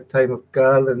roundabout time of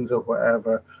Garland or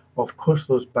whatever, of course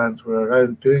those bands were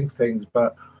around doing things,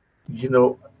 but it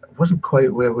wasn't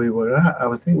quite where we were at. I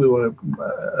would think we were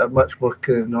a much more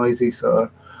kind of noisy sort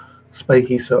of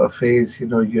spiky sort of phase,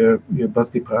 your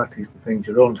birthday parties and things,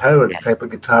 your own Howard type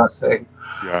of guitar thing.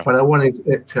 Yeah. But I wanted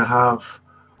it to have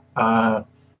a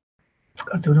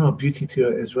beauty to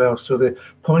it as well. So the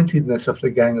pointedness of the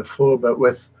Gang of Four, but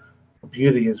with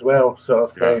beauty as well, sort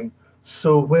of thing.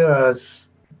 So whereas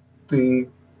the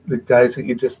guys that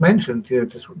you just mentioned,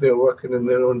 they're working in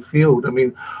their own field. I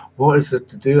mean, what is it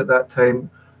to do at that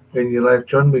time in your life?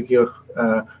 John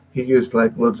McGeoch, he used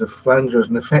loads of flangers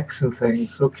and effects and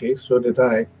things. Okay, so did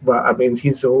I. But I mean,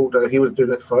 he's older. He was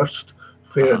doing it first.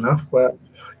 Fair enough. But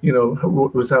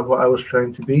was that what I was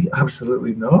trying to be?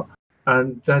 Absolutely not.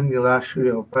 And Daniel Ash,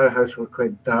 Powerhouse were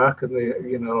quite dark, and they,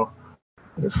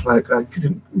 it's like I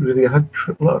couldn't really. I had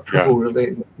a lot of trouble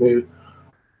relating to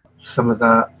some of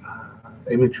that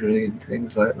imagery and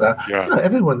things like that. Yeah.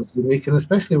 Everyone's unique, and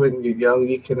especially when you're young,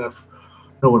 you kind of.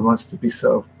 No one wants to be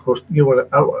sort of post.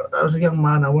 I was a young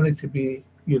man. I wanted to be.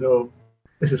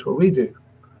 This is what we do.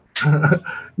 And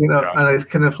it's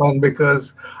kind of fun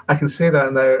because I can say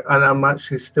that now, and I'm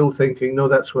actually still thinking, no,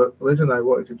 that's what Liz and I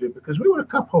wanted to do because we were a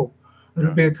couple.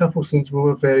 We've been a couple since we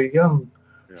were very young.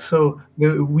 Yeah. So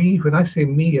when I say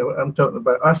me, I'm talking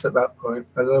about us at that point,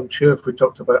 and I'm sure if we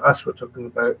talked about us, we're talking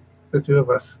about the two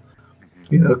of us.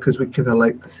 Because we kind of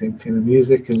liked the same kind of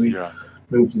music, and we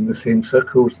moved in the same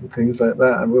circles and things like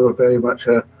that, and we were very much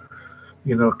a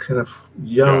kind of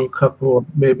young couple,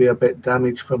 maybe a bit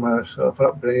damaged from our sort of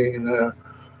upbringing and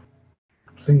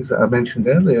things that I mentioned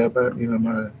earlier about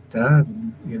my dad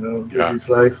and his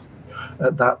life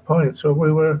at that point. So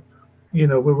we were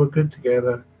good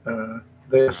together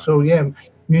there. So I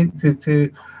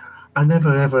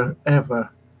never ever ever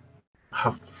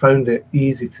have found it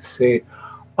easy to say,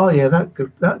 oh yeah,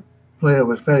 that player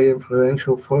was very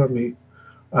influential for me.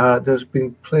 There's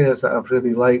been players that I've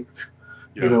really liked,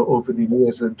 over the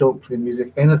years that don't play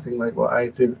music anything like what I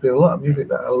do. There's been a lot of music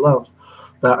that I love,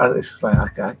 and it's like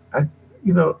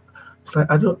it's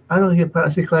like I don't hear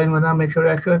Patsy Cline when I make a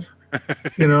record,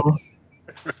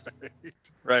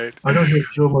 Right. I don't hear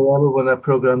Joe Morello when I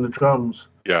program the drums.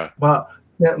 Yeah. But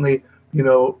certainly,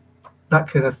 that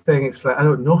kind of thing. It's like I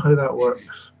don't know how that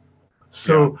works.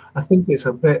 So I think it's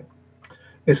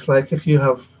like if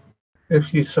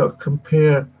you sort of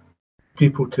compare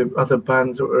people to other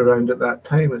bands that were around at that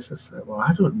time, it's just like, well,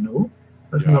 I don't know.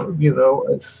 It's not,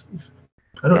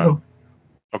 I don't know.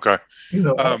 Okay.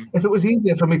 If it was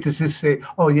easier for me to just say,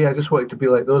 oh yeah, I just wanted to be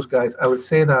like those guys, I would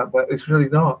say that, but it's really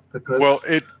not because. Well,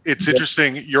 it's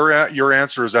interesting. Your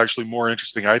answer is actually more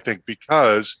interesting, I think,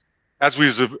 because as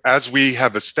we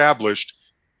have established,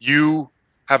 you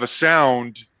have a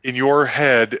sound in your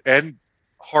head and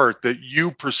heart that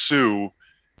you pursue,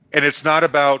 and it's not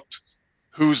about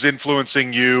who's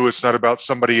influencing you. It's not about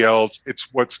somebody else. It's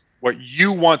what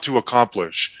you want to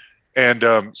accomplish. And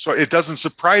so it doesn't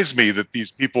surprise me that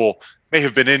these people may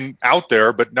have been out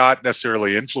there, but not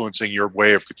necessarily influencing your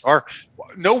way of guitar.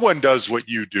 No one does what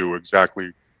you do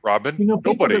exactly Robin?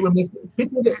 Nobody.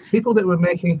 People that were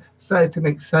making started to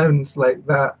make sounds like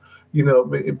that.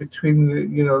 Between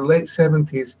the late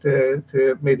 70s to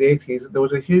mid 80s, there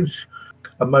was a huge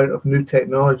amount of new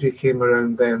technology came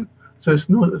around then. So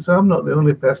I'm not the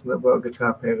only person that bought a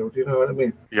guitar pedal. Do you know what I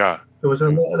mean? Yeah. There was a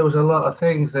lot of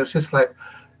things. It's just like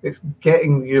it's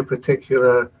getting your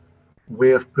particular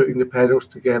way of putting the pedals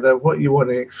together, what you want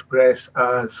to express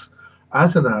as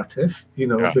an artist,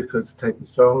 because the type of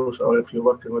songs, or if you're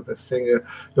working with a singer,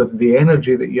 the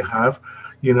energy that you have.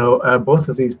 Both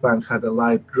of these bands had a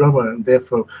live drummer and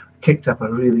therefore kicked up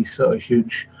a really sort of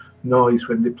huge noise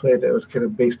when they played it. It was kind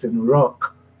of based in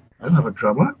rock. I don't have a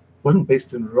drummer. It wasn't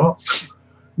based in rock.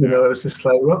 It was just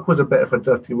like rock was a bit of a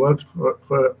dirty word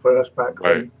for us back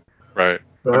then. Right.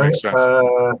 That makes sense.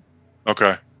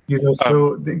 Okay. Getting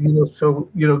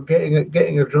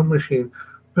a drum machine,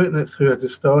 putting it through a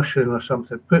distortion or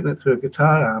something, putting it through a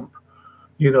guitar amp,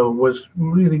 was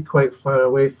really quite far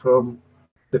away from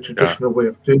the traditional way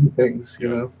of doing things.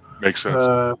 Makes sense.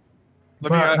 That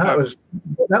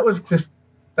was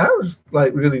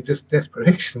like really just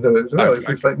desperation though as well.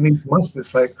 It's like needs must.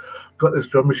 It's like, got this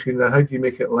drum machine now, how do you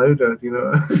make it louder? That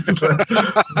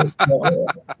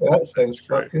sounds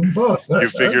fucking boss. You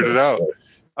figured it out.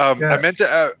 I meant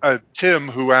to Tim,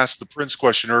 who asked the Prince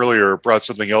question earlier, brought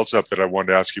something else up that I wanted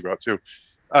to ask you about too.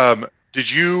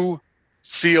 Did you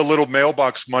see a little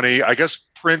mailbox money? I guess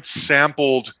Prince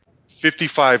sampled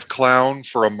 55 Clown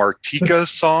for a Martika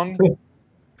song.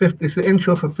 50. It's the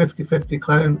intro for 50-50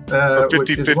 Clown,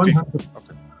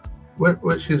 50-50.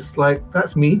 Which is like,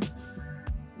 that's me.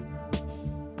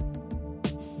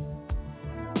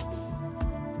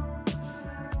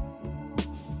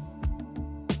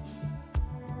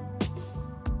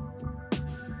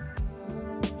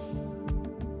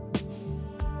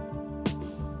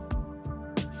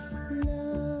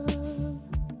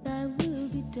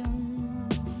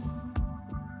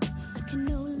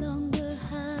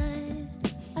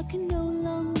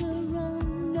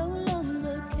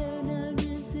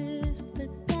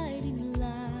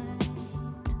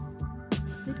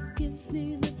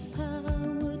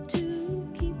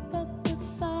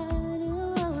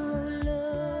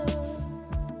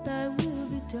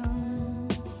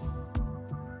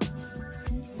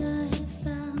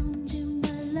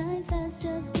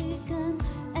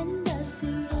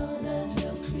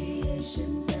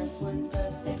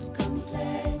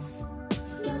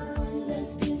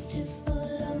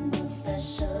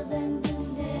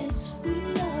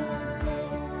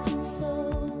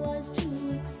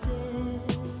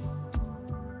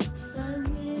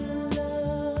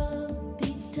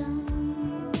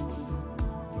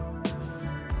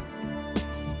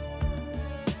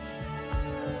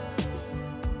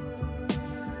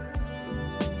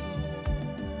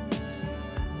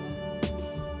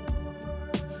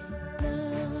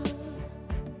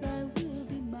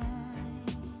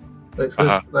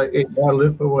 Like 8-bar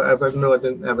loop or whatever. No, I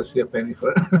didn't ever see a penny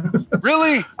for it.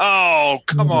 Really? Oh,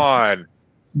 come on.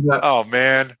 Yeah. Oh,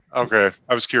 man. Okay.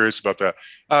 I was curious about that.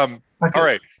 All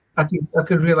right. I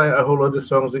could relight a whole lot of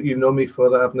songs that you know me for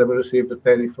that I've never received a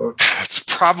penny for. That's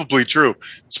probably true.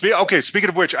 Speaking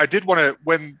of which, I did want to,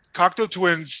 when Cocteau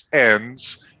Twins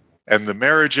ends and the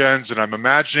marriage ends, and I'm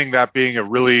imagining that being a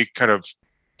really kind of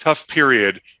tough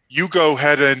period, you go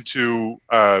head into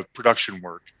production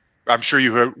work. I'm sure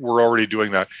you were already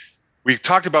doing that. We've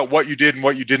talked about what you did and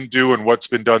what you didn't do and what's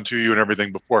been done to you and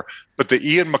everything before. But the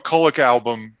Ian McCulloch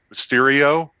album,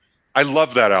 Stereo, I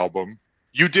love that album.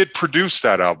 You did produce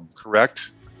that album, correct?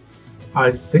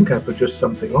 I think I produced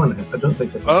something on it. I don't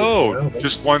think I produced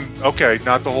just one. Okay,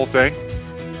 not the whole thing.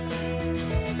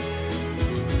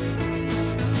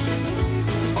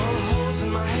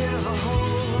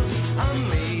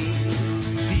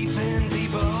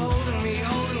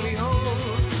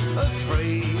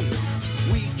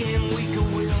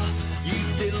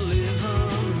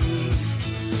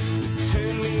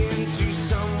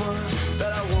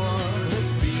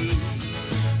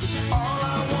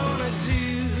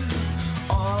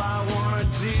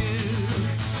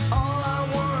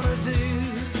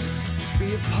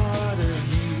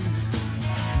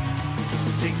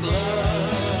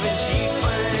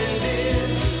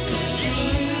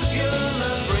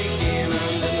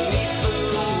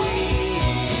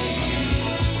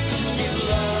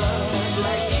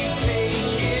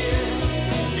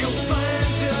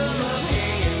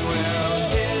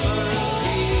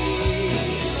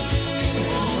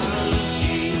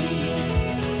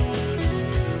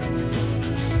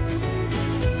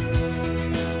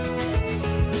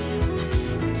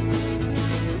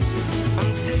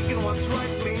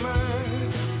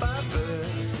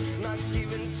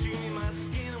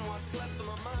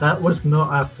 that was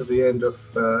not after the end of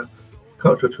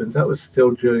Cocteau Twins. That was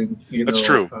still during, That's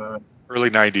true. Early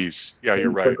 90s. Yeah,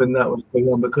 you're right. When that was going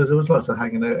on, because there was lots of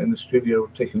hanging out in the studio,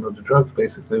 taking all the drugs,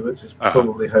 basically, which is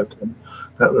probably how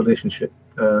that relationship,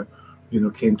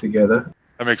 came together.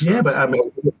 That makes sense. Yeah, but I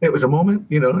mean, it was a moment,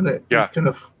 and it kind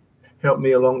of helped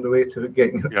me along the way to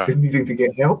needing to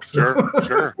get help. So.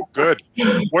 Sure. Good.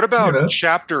 What about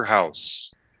Chapter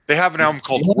House? They have an album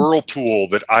called Whirlpool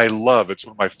that I love. It's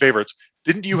one of my favorites.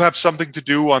 Didn't you have something to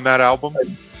do on that album?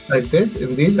 I did,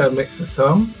 indeed. I mixed a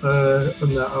song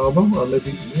on that album, or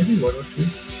maybe one or two.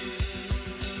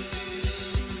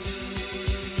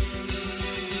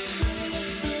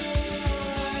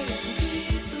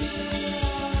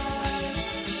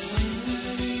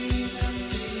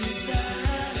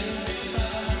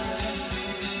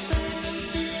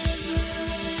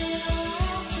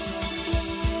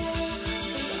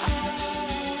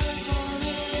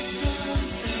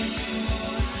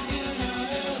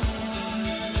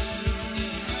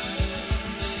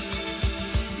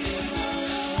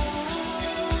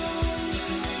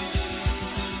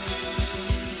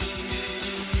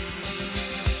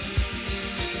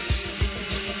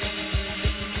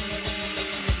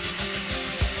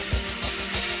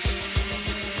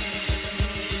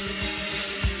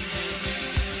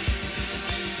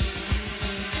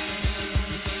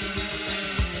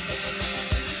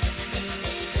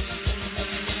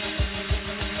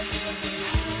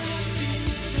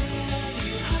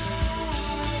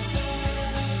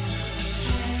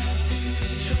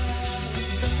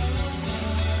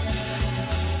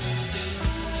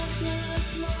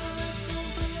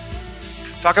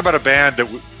 Talk about a band that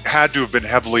had to have been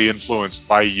heavily influenced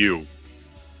by you.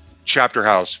 Chapter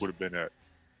House would have been it.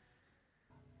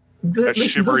 That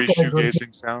shimmery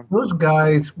shoegazing sound. Those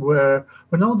guys were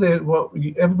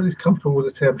everybody's comfortable with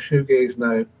the term shoegaze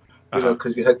now,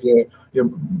 because you had your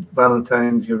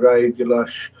Valentines, your Ride, your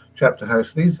Lush, Chapter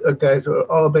House. These are guys that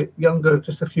are all a bit younger,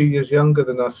 just a few years younger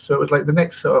than us. So it was like the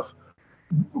next sort of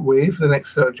wave, the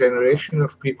next sort of generation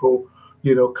of people.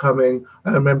 Coming.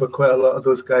 I remember quite a lot of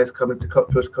those guys coming to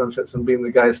Cocteau's concerts and being the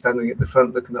guys standing at the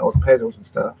front looking at all the pedals and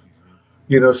stuff.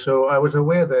 So I was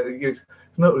aware that it's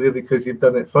not really because you've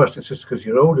done it first. It's just because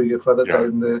you're older, you're further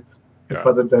down the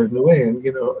way, and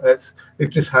it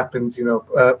just happens.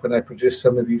 When I produce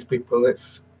some of these people,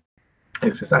 it's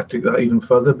just I took that even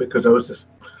further because I was just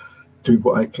doing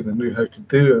what I kind of knew how to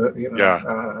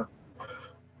do.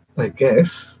 I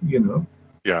guess.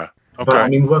 Yeah. Okay. But I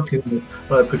mean,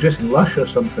 producing Lush or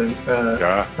something,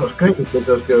 that was great because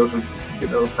those girls were,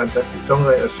 fantastic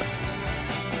songwriters.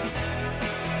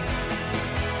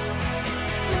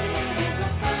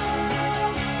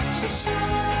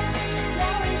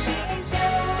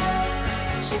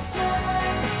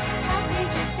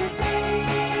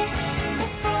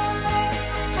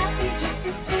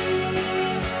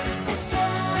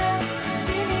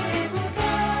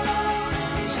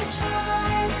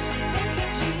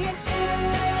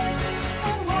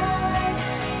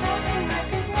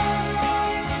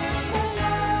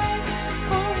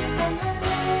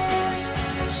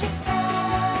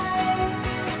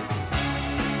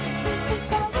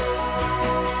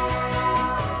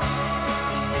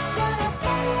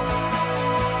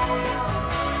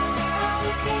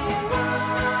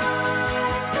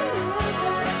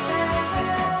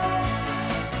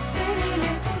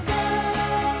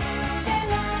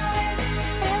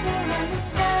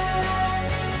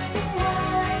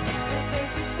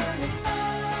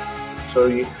 So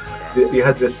you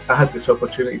had this. I had this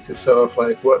opportunity to sort of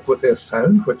like work with their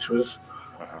sound, which was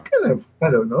kind of, I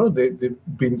don't know. They've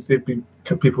been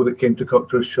people that came to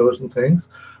Cocteau's shows and things,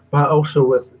 but also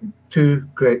with two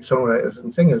great songwriters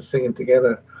and singers singing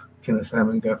together, kind of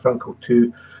Simon and Garfunkel,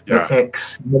 two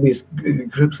ex these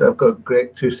groups that have got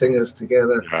great two singers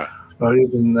together, or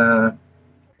even the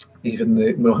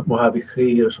Mojave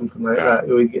 3 or something like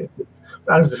that.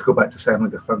 I'll just go back to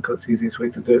Simon and Garfunkel. It's the easiest way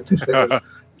to do it. Two singers.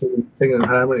 Singing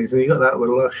harmonies, and you got that with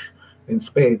Lush in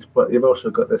spades, but you've also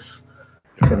got this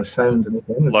kind of sound and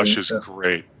energy. Lush is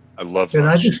great. I love Lush. And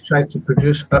I just tried to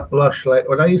produce Lush. Like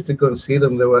when I used to go and see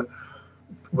them,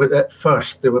 at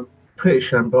first they were pretty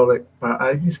shambolic, but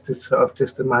I used to sort of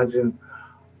just imagine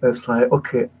it's like,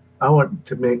 okay, I want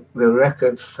to make the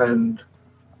records sound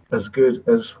as good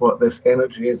as what this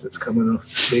energy is that's coming off the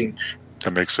stage.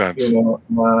 That makes sense.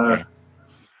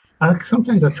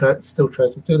 Sometimes I still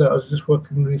try to do that. I was just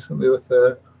working recently with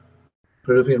a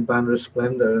Peruvian band,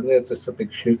 Resplendor, and they're just a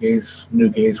big shoegaze, new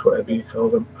gaze, whatever you call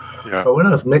them. Yeah. But when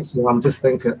I was mixing, I'm just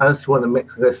thinking, I just want to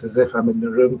mix this as if I'm in the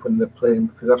room when they're playing,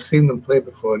 because I've seen them play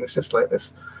before, and it's just like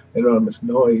this enormous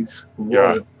noise.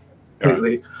 Yeah.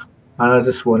 Completely. and I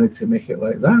just wanted to make it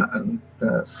like that, and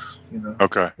that's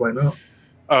Okay. Why not?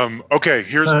 Okay,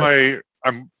 here's my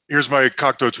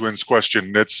Cocteau Twins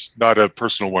question. It's not a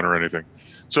personal one or anything.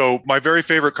 So my very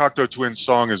favorite Cocteau Twins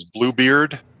song is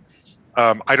Bluebeard.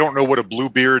 I don't know what a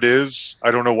Bluebeard is.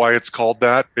 I don't know why it's called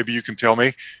that. Maybe you can tell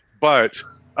me. But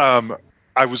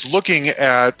I was looking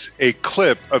at a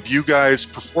clip of you guys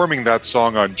performing that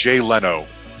song on Jay Leno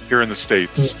here in the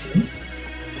States. Mm-hmm.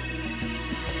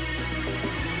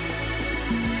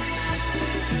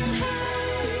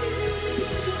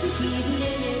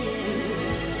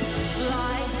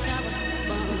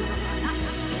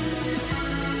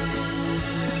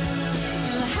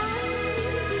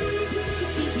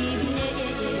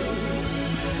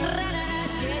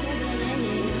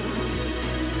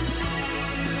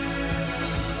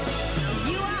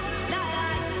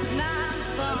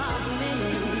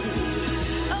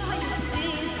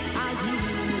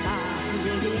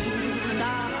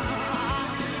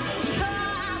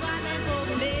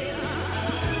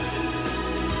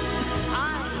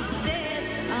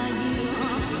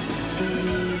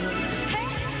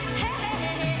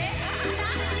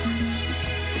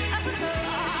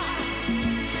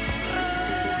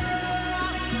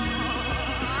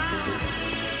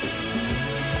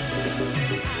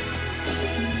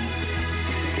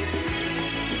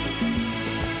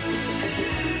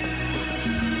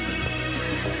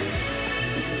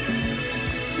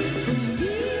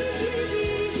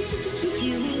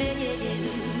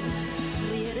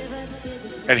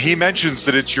 And he mentions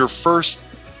that it's your first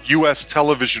U.S.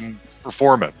 television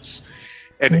performance.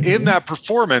 And Mm-hmm. in that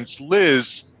performance,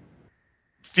 Liz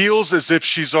feels as if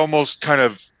she's almost kind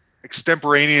of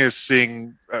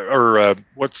extemporaneousing, or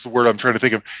what's the word I'm trying to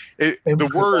think of?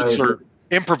 The words are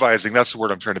improvising. That's the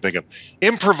word I'm trying to think of.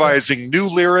 Improvising new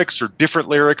lyrics or different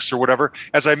lyrics or whatever.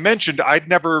 As I mentioned, I've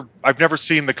never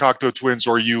seen the Cocteau Twins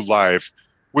or you live.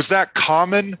 Was that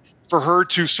common for her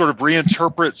to sort of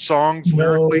reinterpret songs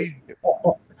lyrically?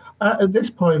 At this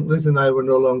point, Liz and I were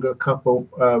no longer a couple.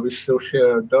 We still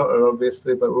share a daughter,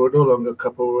 obviously, but we were no longer a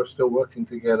couple. We were still working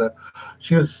together.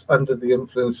 She was under the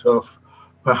influence of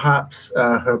perhaps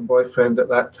her boyfriend at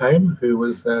that time, who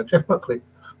was Jeff Buckley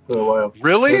for a while.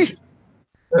 Really?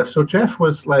 So Jeff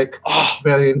was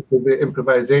very into the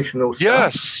improvisational stuff.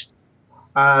 Yes.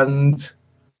 And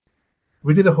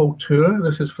we did a whole tour.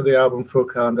 This is for the album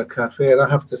Folk Calendar Cafe. And I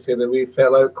have to say that we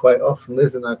fell out quite often.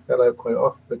 Liz and I fell out quite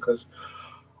often because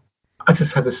I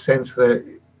just had a sense that,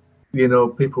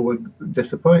 people were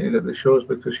disappointed at the shows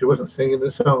because she wasn't singing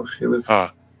the songs. She was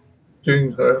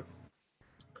doing her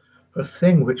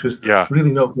thing, which was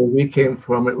really not where we came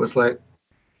from. It was like,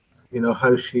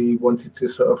 how she wanted to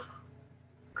sort of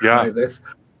try this.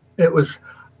 It was,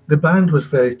 the band was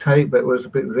very tight, but it was a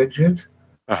bit rigid.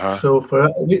 So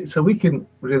we can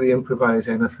really improvise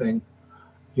anything,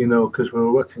 because we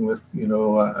were working with,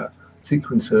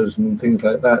 sequencers and things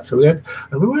like that. So we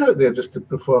were out there just to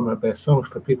perform our best songs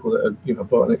for people that had,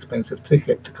 bought an expensive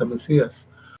ticket to come and see us.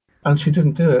 And she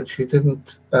didn't do it. She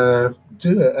didn't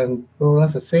do it. And well,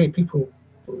 as I say, people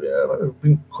have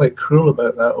been quite cruel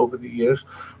about that over the years.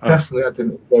 Personally, I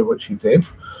didn't enjoy what she did,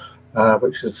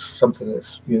 which is something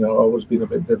that's always been a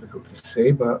bit difficult to say.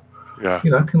 But I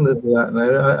can live with that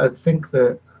now. I think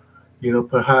that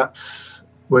perhaps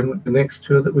when the next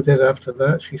tour that we did after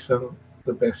that, she sang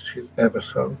the best she's ever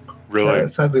sung. Really?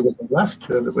 Sadly, it was the last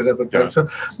tour that we'd ever done. So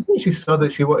I think she saw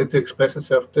that she wanted to express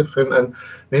herself different, and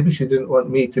maybe she didn't want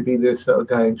me to be the sort of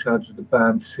guy in charge of the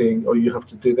band saying, "Oh, you have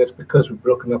to do this," because we've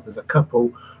broken up as a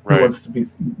couple. Who wants to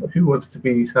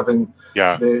be having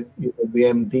the the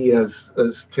MD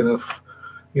as kind of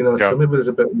so maybe there's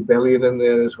a bit of rebellion in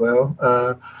there as well.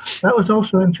 That was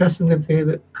also interesting the day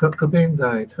that Kurt Cobain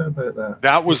died. How about that?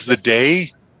 That was the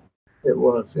day? It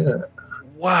was, yeah.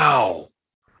 Wow.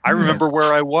 I remember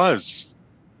where I was.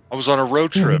 I was on a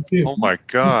road trip. Oh my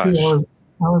gosh. I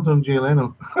was on Jay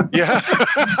Leno. Yeah.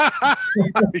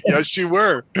 Yes, you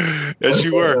were. Yes,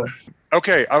 you were.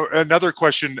 Okay. Another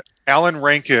question. Alan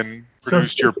Rankin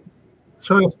produced your.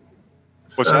 Sorry.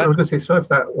 What's that? I was going to say, sorry if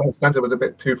that stanza was a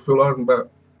bit too full on,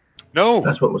 but no,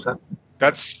 that's what was happening.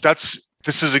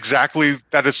 This is exactly,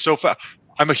 that is so fast.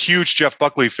 I'm a huge Jeff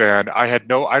Buckley fan. I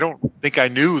don't think I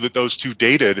knew that those two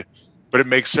dated, but it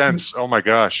makes sense. Oh my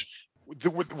gosh.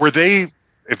 Were they,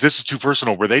 if this is too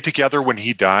personal, were they together when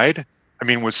he died? I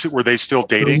mean, were they still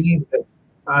dating?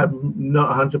 I'm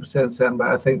not 100% certain, but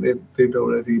I think they'd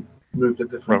already moved a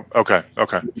different. Okay.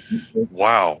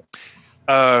 Wow.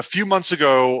 A few months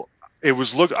ago, I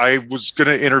was going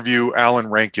to interview Alan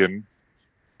Rankin,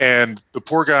 and the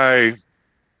poor guy,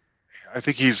 I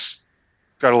think he's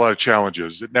got a lot of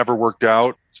challenges. It never worked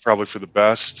out. It's probably for the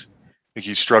best. think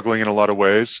he's struggling in a lot of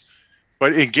ways.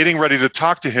 But in getting ready to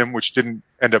talk to him, which didn't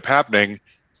end up happening,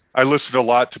 I listened a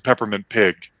lot to Peppermint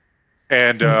Pig.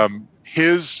 And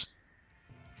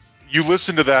you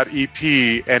listen to that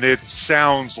EP and it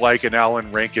sounds like an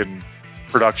Alan Rankin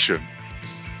production.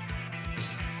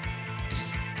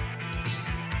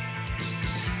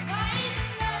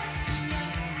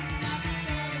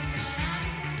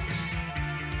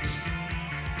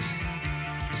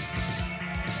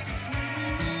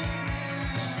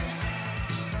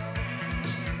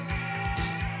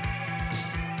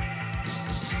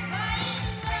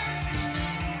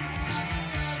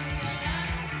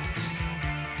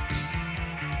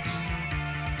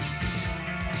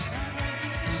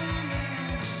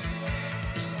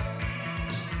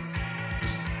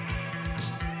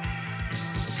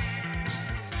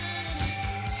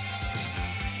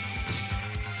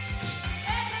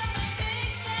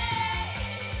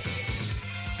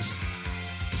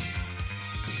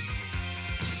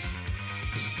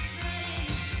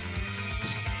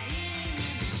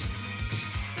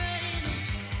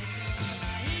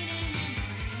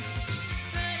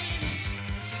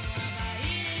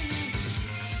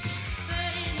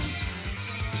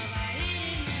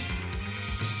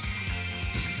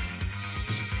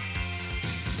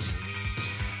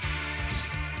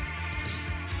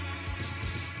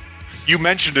 You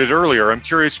mentioned it earlier. I'm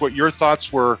curious what your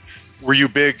thoughts were. Were you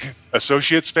big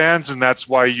Associates fans, and that's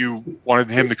why you wanted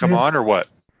him to come on, or what?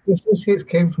 The Associates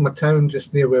came from a town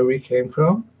just near where we came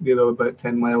from, about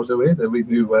 10 miles away, that we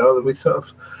knew well. And we sort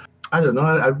of, I don't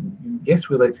know, yes,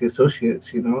 we liked the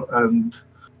Associates, and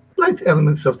liked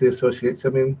elements of the Associates. I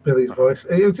mean, Billy's voice.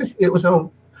 It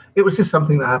was just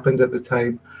something that happened at the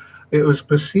time. It was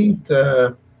perceived,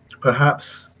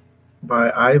 perhaps,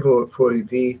 by Ivo at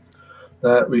 4AD,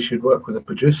 that we should work with a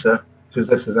producer, because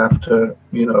this is after,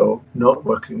 not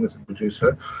working with a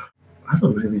producer. I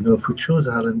don't really know if we chose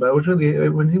Alan, but I was really,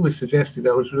 when he was suggested,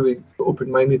 I was really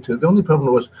open-minded to it. The only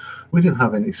problem was we didn't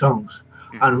have any songs,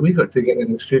 and we got to get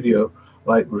in the studio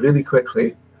like really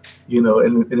quickly, in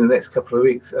the next couple of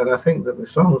weeks. And I think that the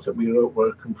songs that we wrote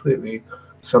were completely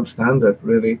substandard,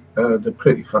 really. They're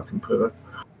pretty fucking poor.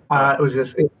 It was a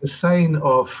sign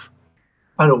of,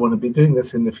 I don't want to be doing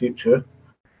this in the future.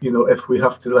 If we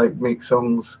have to make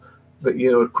songs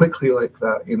that quickly like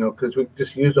that, because we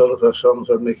just used all of our songs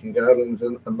on making garlands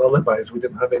and lullabies. We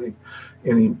didn't have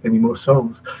any more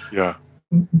songs. Yeah.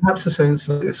 Perhaps the sounds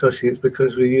like Associates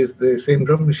because we used the same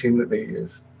drum machine that they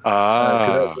used.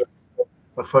 That was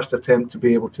our first attempt to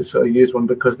be able to sort of use one,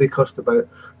 because they cost about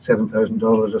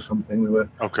 $7,000 or something. They were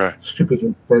stupidly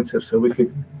expensive, so we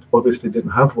obviously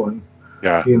didn't have one.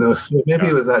 Yeah. So maybe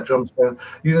it was that drum sound.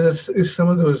 It's some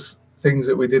of those things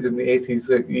that we did in the 80s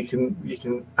that you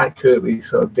can accurately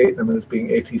sort of date them as being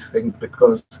 80s things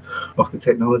because of the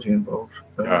technology involved.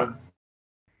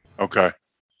 Okay.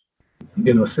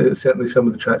 Certainly some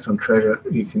of the tracks on Treasure,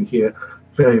 you can hear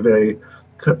very, very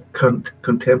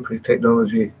contemporary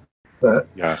technology that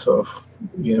sort of,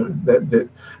 that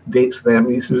dates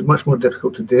them. It was much more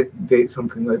difficult to date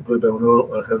something like Bluebell Roll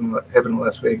or Heaven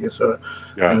Las Vegas or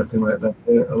anything like that.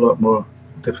 They're a lot more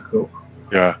difficult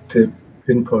to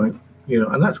pinpoint.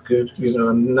 And that's good,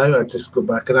 and now I just go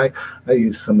back and I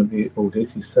use some of the old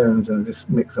 80s sounds and I just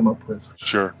mix them up with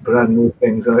brand new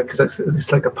things, because it's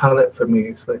like a palette for me.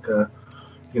 It's like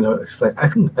it's like I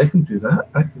can do that.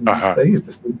 I use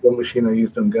the same drum machine I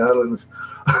used on Garlands,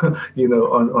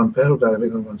 on Pearl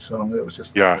Diving on one song. It was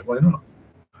just why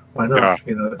not?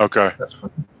 Okay, that's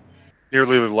fun.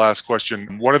 Nearly the last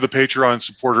question. One of the Patreon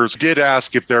supporters did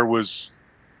ask if there was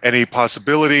any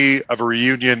possibility of a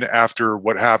reunion after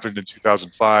what happened in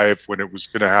 2005 when it was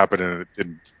going to happen and it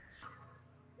didn't.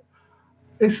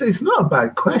 It's not a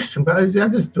bad question, but I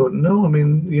just don't know. I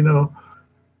mean,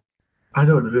 I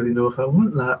don't really know if I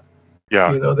want that.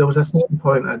 Yeah. There was a certain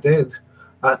point I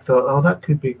thought, oh, that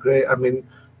could be great. I mean,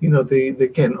 the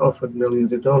getting offered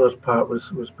millions of dollars part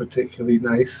was particularly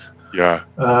nice. Yeah.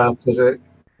 Because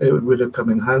it would have come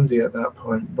in handy at that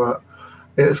point. But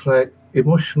it's like,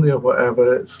 emotionally or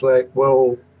whatever, it's like,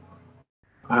 well,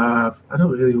 I don't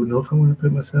really know if I want to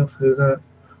put myself through that.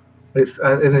 It's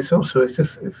kind of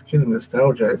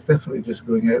nostalgia. It's definitely just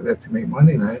going out there to make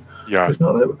money now. Yeah. It's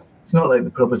not like the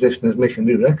proposition is making a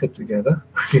new record together.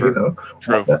 True.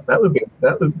 That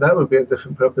would be a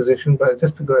different proposition. But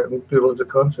just to go out and do loads of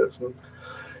concerts and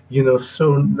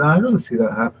so no, I don't see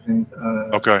that happening.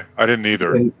 Okay, I didn't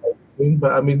either.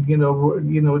 But I mean,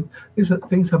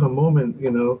 things have a moment.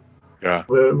 Yeah.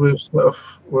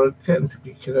 We're getting to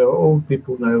be kind of old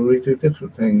people now. We do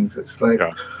different things. It's like,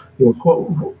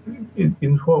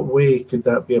 in what way could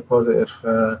that be a positive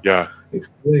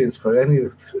experience for any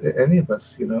of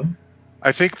us?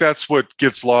 I think that's what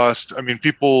gets lost. I mean,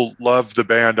 people love the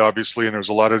band, obviously, and there's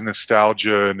a lot of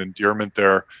nostalgia and endearment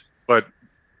there.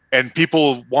 And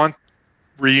people want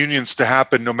reunions to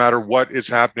happen no matter what is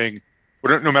happening,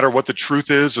 no matter what the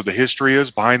truth is or the history is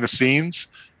behind the scenes.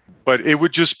 But it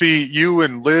would just be you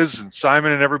and Liz and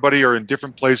Simon and everybody are in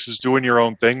different places doing your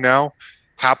own thing now,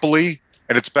 happily.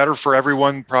 And it's better for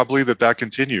everyone probably that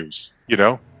continues,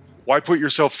 Why put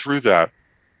yourself through that?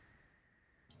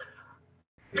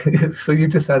 So you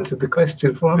just answered the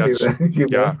question for me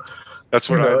then, That's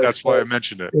why I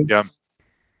mentioned it. Yeah.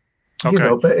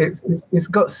 Okay. But it's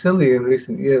got silly in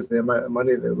recent years, the amount of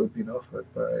money that we've been offered.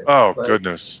 But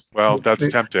goodness. Well, that's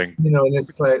tempting. And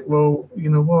it's like, well, you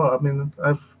know what? I mean,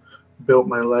 I've built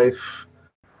my life,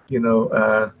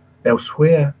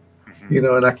 elsewhere,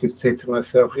 and I could say to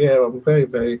myself, yeah, I'm very,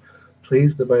 very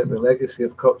pleased about the legacy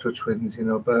of Cocteau Twins,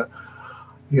 but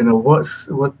what's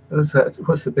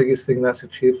the biggest thing that's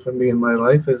achieved for me in my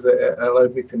life is that it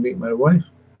allowed me to meet my wife.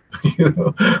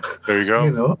 There you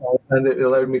go. And it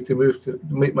allowed me to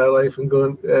meet my life and go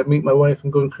and meet my wife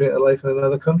and go and create a life in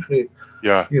another country.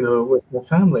 Yeah. With my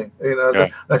family.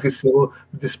 I could say, well,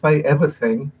 despite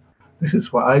everything, this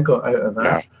is what I got out of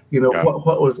that.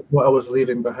 What I was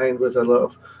leaving behind was a lot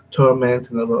of torment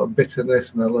and a lot of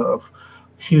bitterness and a lot of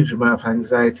huge amount of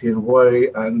anxiety and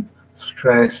worry and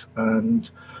stress and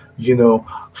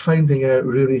finding out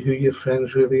really who your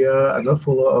friends really are, an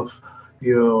awful lot of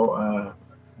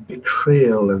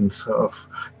betrayal and sort of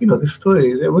the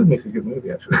story. It would make a good movie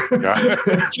actually. Yeah,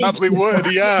 probably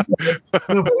would. Yeah.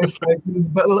 But it's like,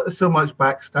 but so much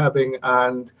backstabbing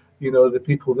and the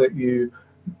people that you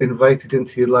invited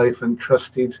into your life and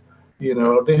trusted,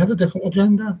 they had a different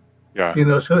agenda. Yeah.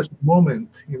 So it's a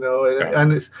moment,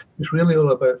 and it's really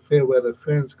all about fair weather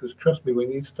friends. Because trust me, when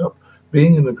you stop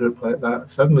being in a group like that,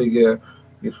 suddenly your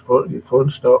phone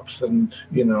stops, and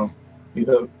you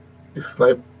don't. It's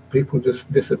like people just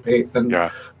dissipate, and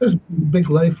there's big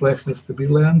life lessons to be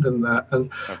learned in that, and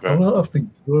a lot of the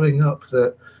growing up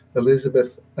that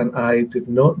Elizabeth and I did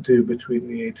not do between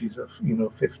the ages of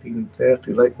 15 and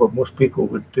 30, like what most people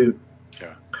would do.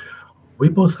 Yeah. We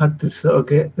both had to sort of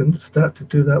get and start to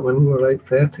do that when we were like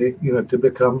 30, to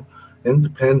become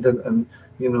independent and,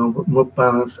 more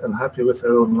balanced and happy with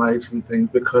our own lives and things,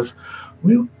 because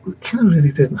we kind of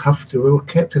really didn't have to. We were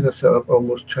kept in a sort of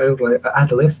almost childlike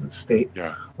adolescent state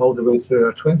all the way through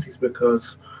our 20s,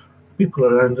 because people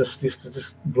around us used to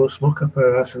just blow smoke up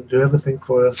our ass and do everything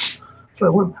for us. So I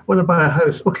want to buy a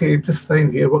house. Okay, just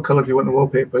sign here. What color do you want the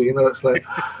wallpaper? It's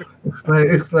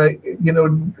like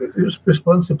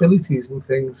responsibilities and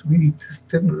things. We just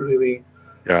didn't really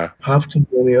have too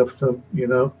many of them,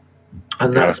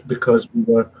 and that's because we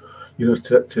were,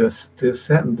 to a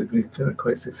certain degree, kind of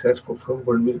quite successful from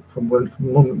the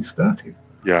moment we started.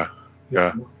 Yeah.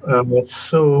 Yeah.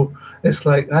 So it's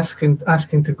like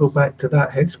asking to go back to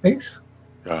that headspace.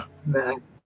 Yeah. Nah.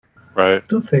 Right.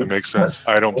 That makes sense.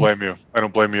 I don't blame you. I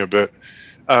don't blame you a bit.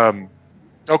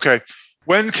 Okay.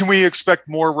 When can we expect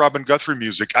more Robin Guthrie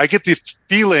music? I get the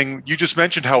feeling, you just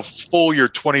mentioned how full your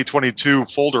 2022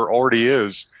 folder already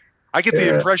is. I get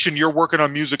the impression you're working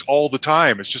on music all the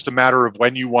time. It's just a matter of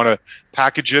when you want to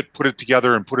package it, put it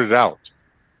together, and put it out.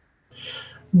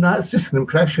 No, it's just an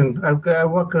impression. I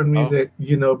work on music,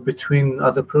 between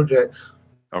other projects.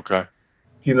 Okay.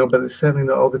 But it's certainly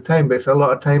not all the time. But it's a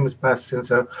lot of time has passed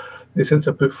since I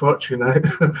put Fortune out.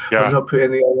 I've not put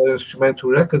any other instrumental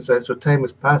records out, so time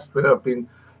has passed where I've been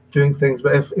doing things.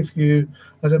 But if you,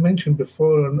 as I mentioned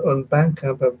before on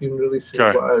Bandcamp, I've been releasing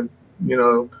what I,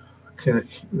 kind of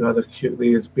rather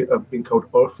cutely have been called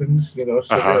orphans. So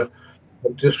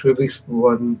I've just released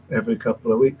one every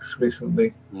couple of weeks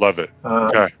recently. Love it.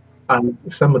 Okay. And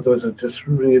some of those are just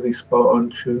really spot on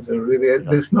tunes. They're really.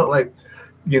 It's not like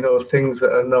things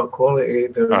that are not quality.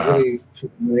 They're really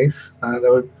nice, and I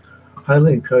would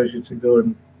highly encourage you to go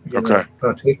and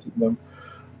partake in them.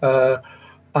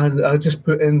 And I just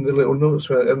put in the little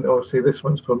notes, and obviously this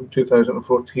one's from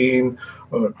 2014,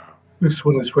 or this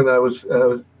one is when I was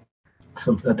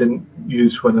something I didn't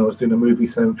use when I was doing a movie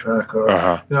soundtrack, or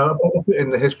I put in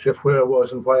the history of where I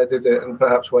was and why I did it, and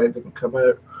perhaps why it didn't come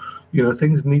out.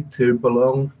 Things need to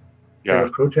belong in a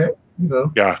project.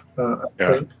 I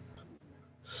think.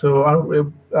 So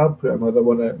I'll put another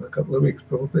one out in a couple of weeks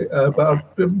probably. But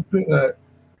I've been putting out,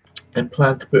 and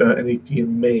plan to put out an EP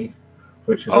in May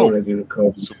which is already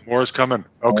recorded. So more is coming.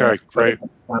 Okay, great.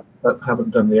 But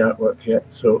haven't done the artwork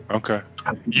yet. So okay,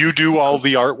 you do all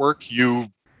the artwork.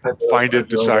 You find it,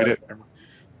 decide it.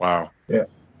 Wow. Yeah,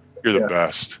 you're the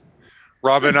best,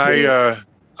 Robin.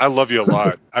 I love you a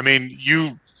lot. I mean,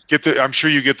 you get I'm sure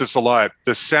you get this a lot.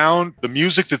 The sound, the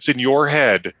music that's in your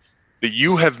head that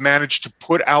you have managed to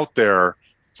put out there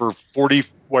for 40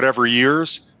 whatever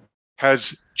years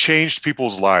has changed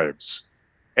people's lives.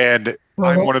 And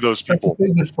I'm one of those people. It's a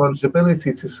big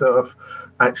responsibility to sort of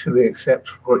actually accept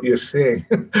what you're saying.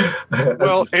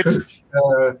 Well, it's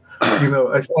I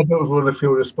don't want to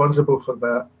feel responsible for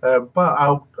that, but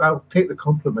I'll take the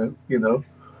compliment.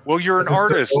 Well, you're an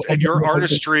artist, and your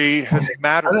artistry has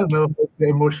mattered. I don't know if I can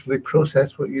emotionally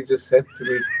process what you just said to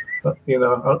me, but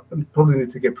I'll probably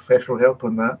need to get professional help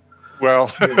on that.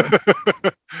 Well,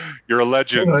 you're a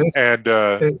legend, and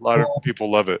a lot of people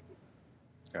love it.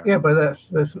 Yeah, but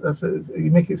that's you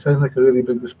make it sound like a really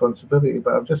big responsibility,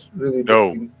 but I'm just really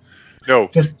no.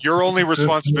 Your only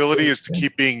responsibility is to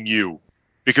keep being you,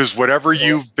 because whatever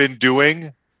you've been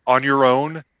doing on your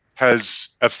own has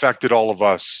affected all of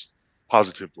us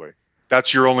positively.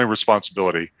 That's your only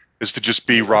responsibility, is to just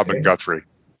be Robin Guthrie.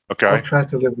 Okay. I'll try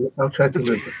to live with that.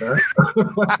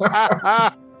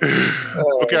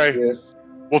 Okay. Yeah.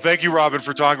 Well, thank you, Robin,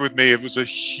 for talking with me. It was a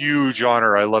huge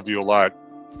honor. I love you a lot.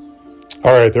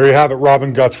 All right, there you have it,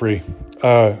 Robin Guthrie.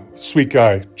 Sweet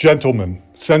guy, gentleman,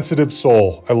 sensitive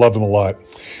soul. I love him a lot.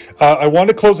 I want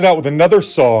to close it out with another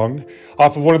song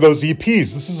off of one of those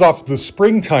EPs. This is off the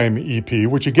Springtime EP,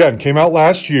 which again came out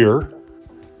last year.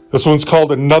 This one's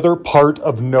called Another Part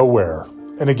of Nowhere.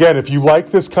 And again, if you like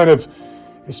this kind of,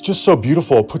 it's just so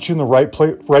beautiful. It puts you in the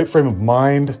right frame of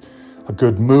mind, a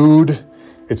good mood.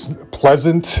 It's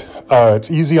pleasant. It's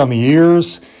easy on the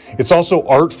ears. It's also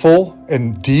artful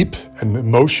and deep and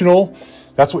emotional.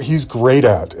 That's what he's great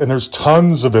at. And there's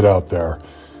tons of it out there.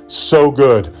 So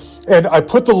good. And I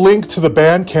put the link to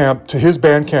his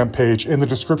Bandcamp page in the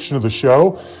description of the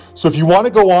show. So if you want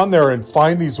to go on there and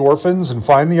find these orphans and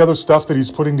find the other stuff that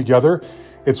he's putting together,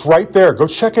 it's right there. Go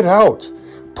check it out.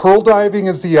 Pearl Diving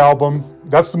is the album.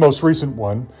 That's the most recent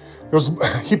one.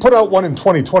 He put out one in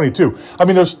 2022. I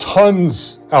mean, there's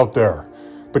tons out there.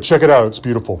 But check it out. It's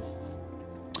beautiful.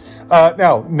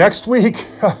 Now, next week,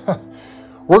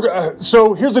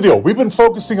 so here's the deal. We've been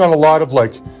focusing on a lot of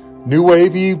like new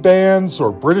wavy bands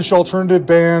or British alternative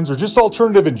bands or just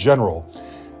alternative in general.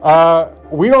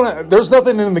 There's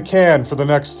nothing in the can for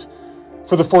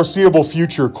the foreseeable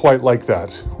future quite like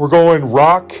that. We're going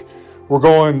rock. We're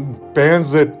going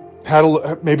bands that had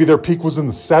maybe their peak was in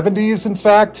the 70s, in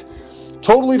fact.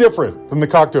 Totally different than the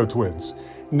Cocteau Twins.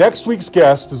 Next week's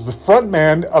guest is the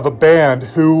frontman of a band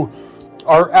who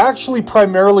are actually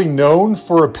primarily known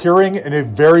for appearing in a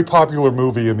very popular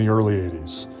movie in the early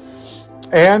 80s.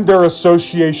 And their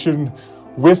association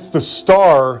with the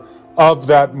star of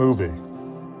that movie.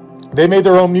 They made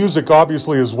their own music,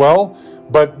 obviously, as well.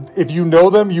 But if you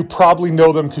know them, you probably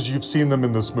know them because you've seen them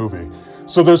in this movie.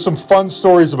 So there's some fun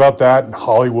stories about that in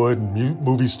Hollywood and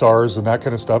movie stars and that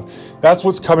kind of stuff. That's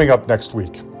what's coming up next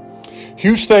week.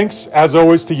 Huge thanks, as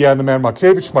always, to Jan the Man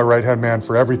Makevich, my right-hand man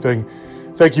for everything.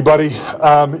 Thank you, buddy.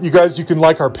 You guys, you can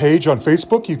like our page on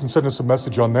Facebook. You can send us a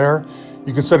message on there.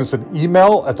 You can send us an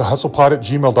email at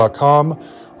thehustlepod@gmail.com,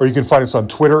 or you can find us on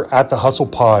Twitter at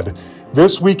thehustlepod.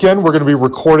 This weekend, we're going to be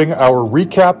recording our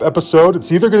recap episode.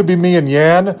 It's either going to be me and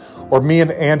Jan or me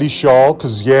and Andy Shaw,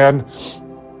 because Jan,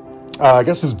 I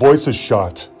guess his voice is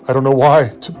shot. I don't know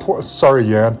why. Sorry,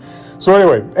 Jan. So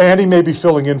anyway, Andy may be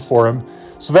filling in for him.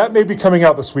 So that may be coming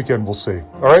out this weekend. We'll see.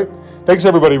 All right? Thanks,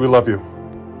 everybody. We love you.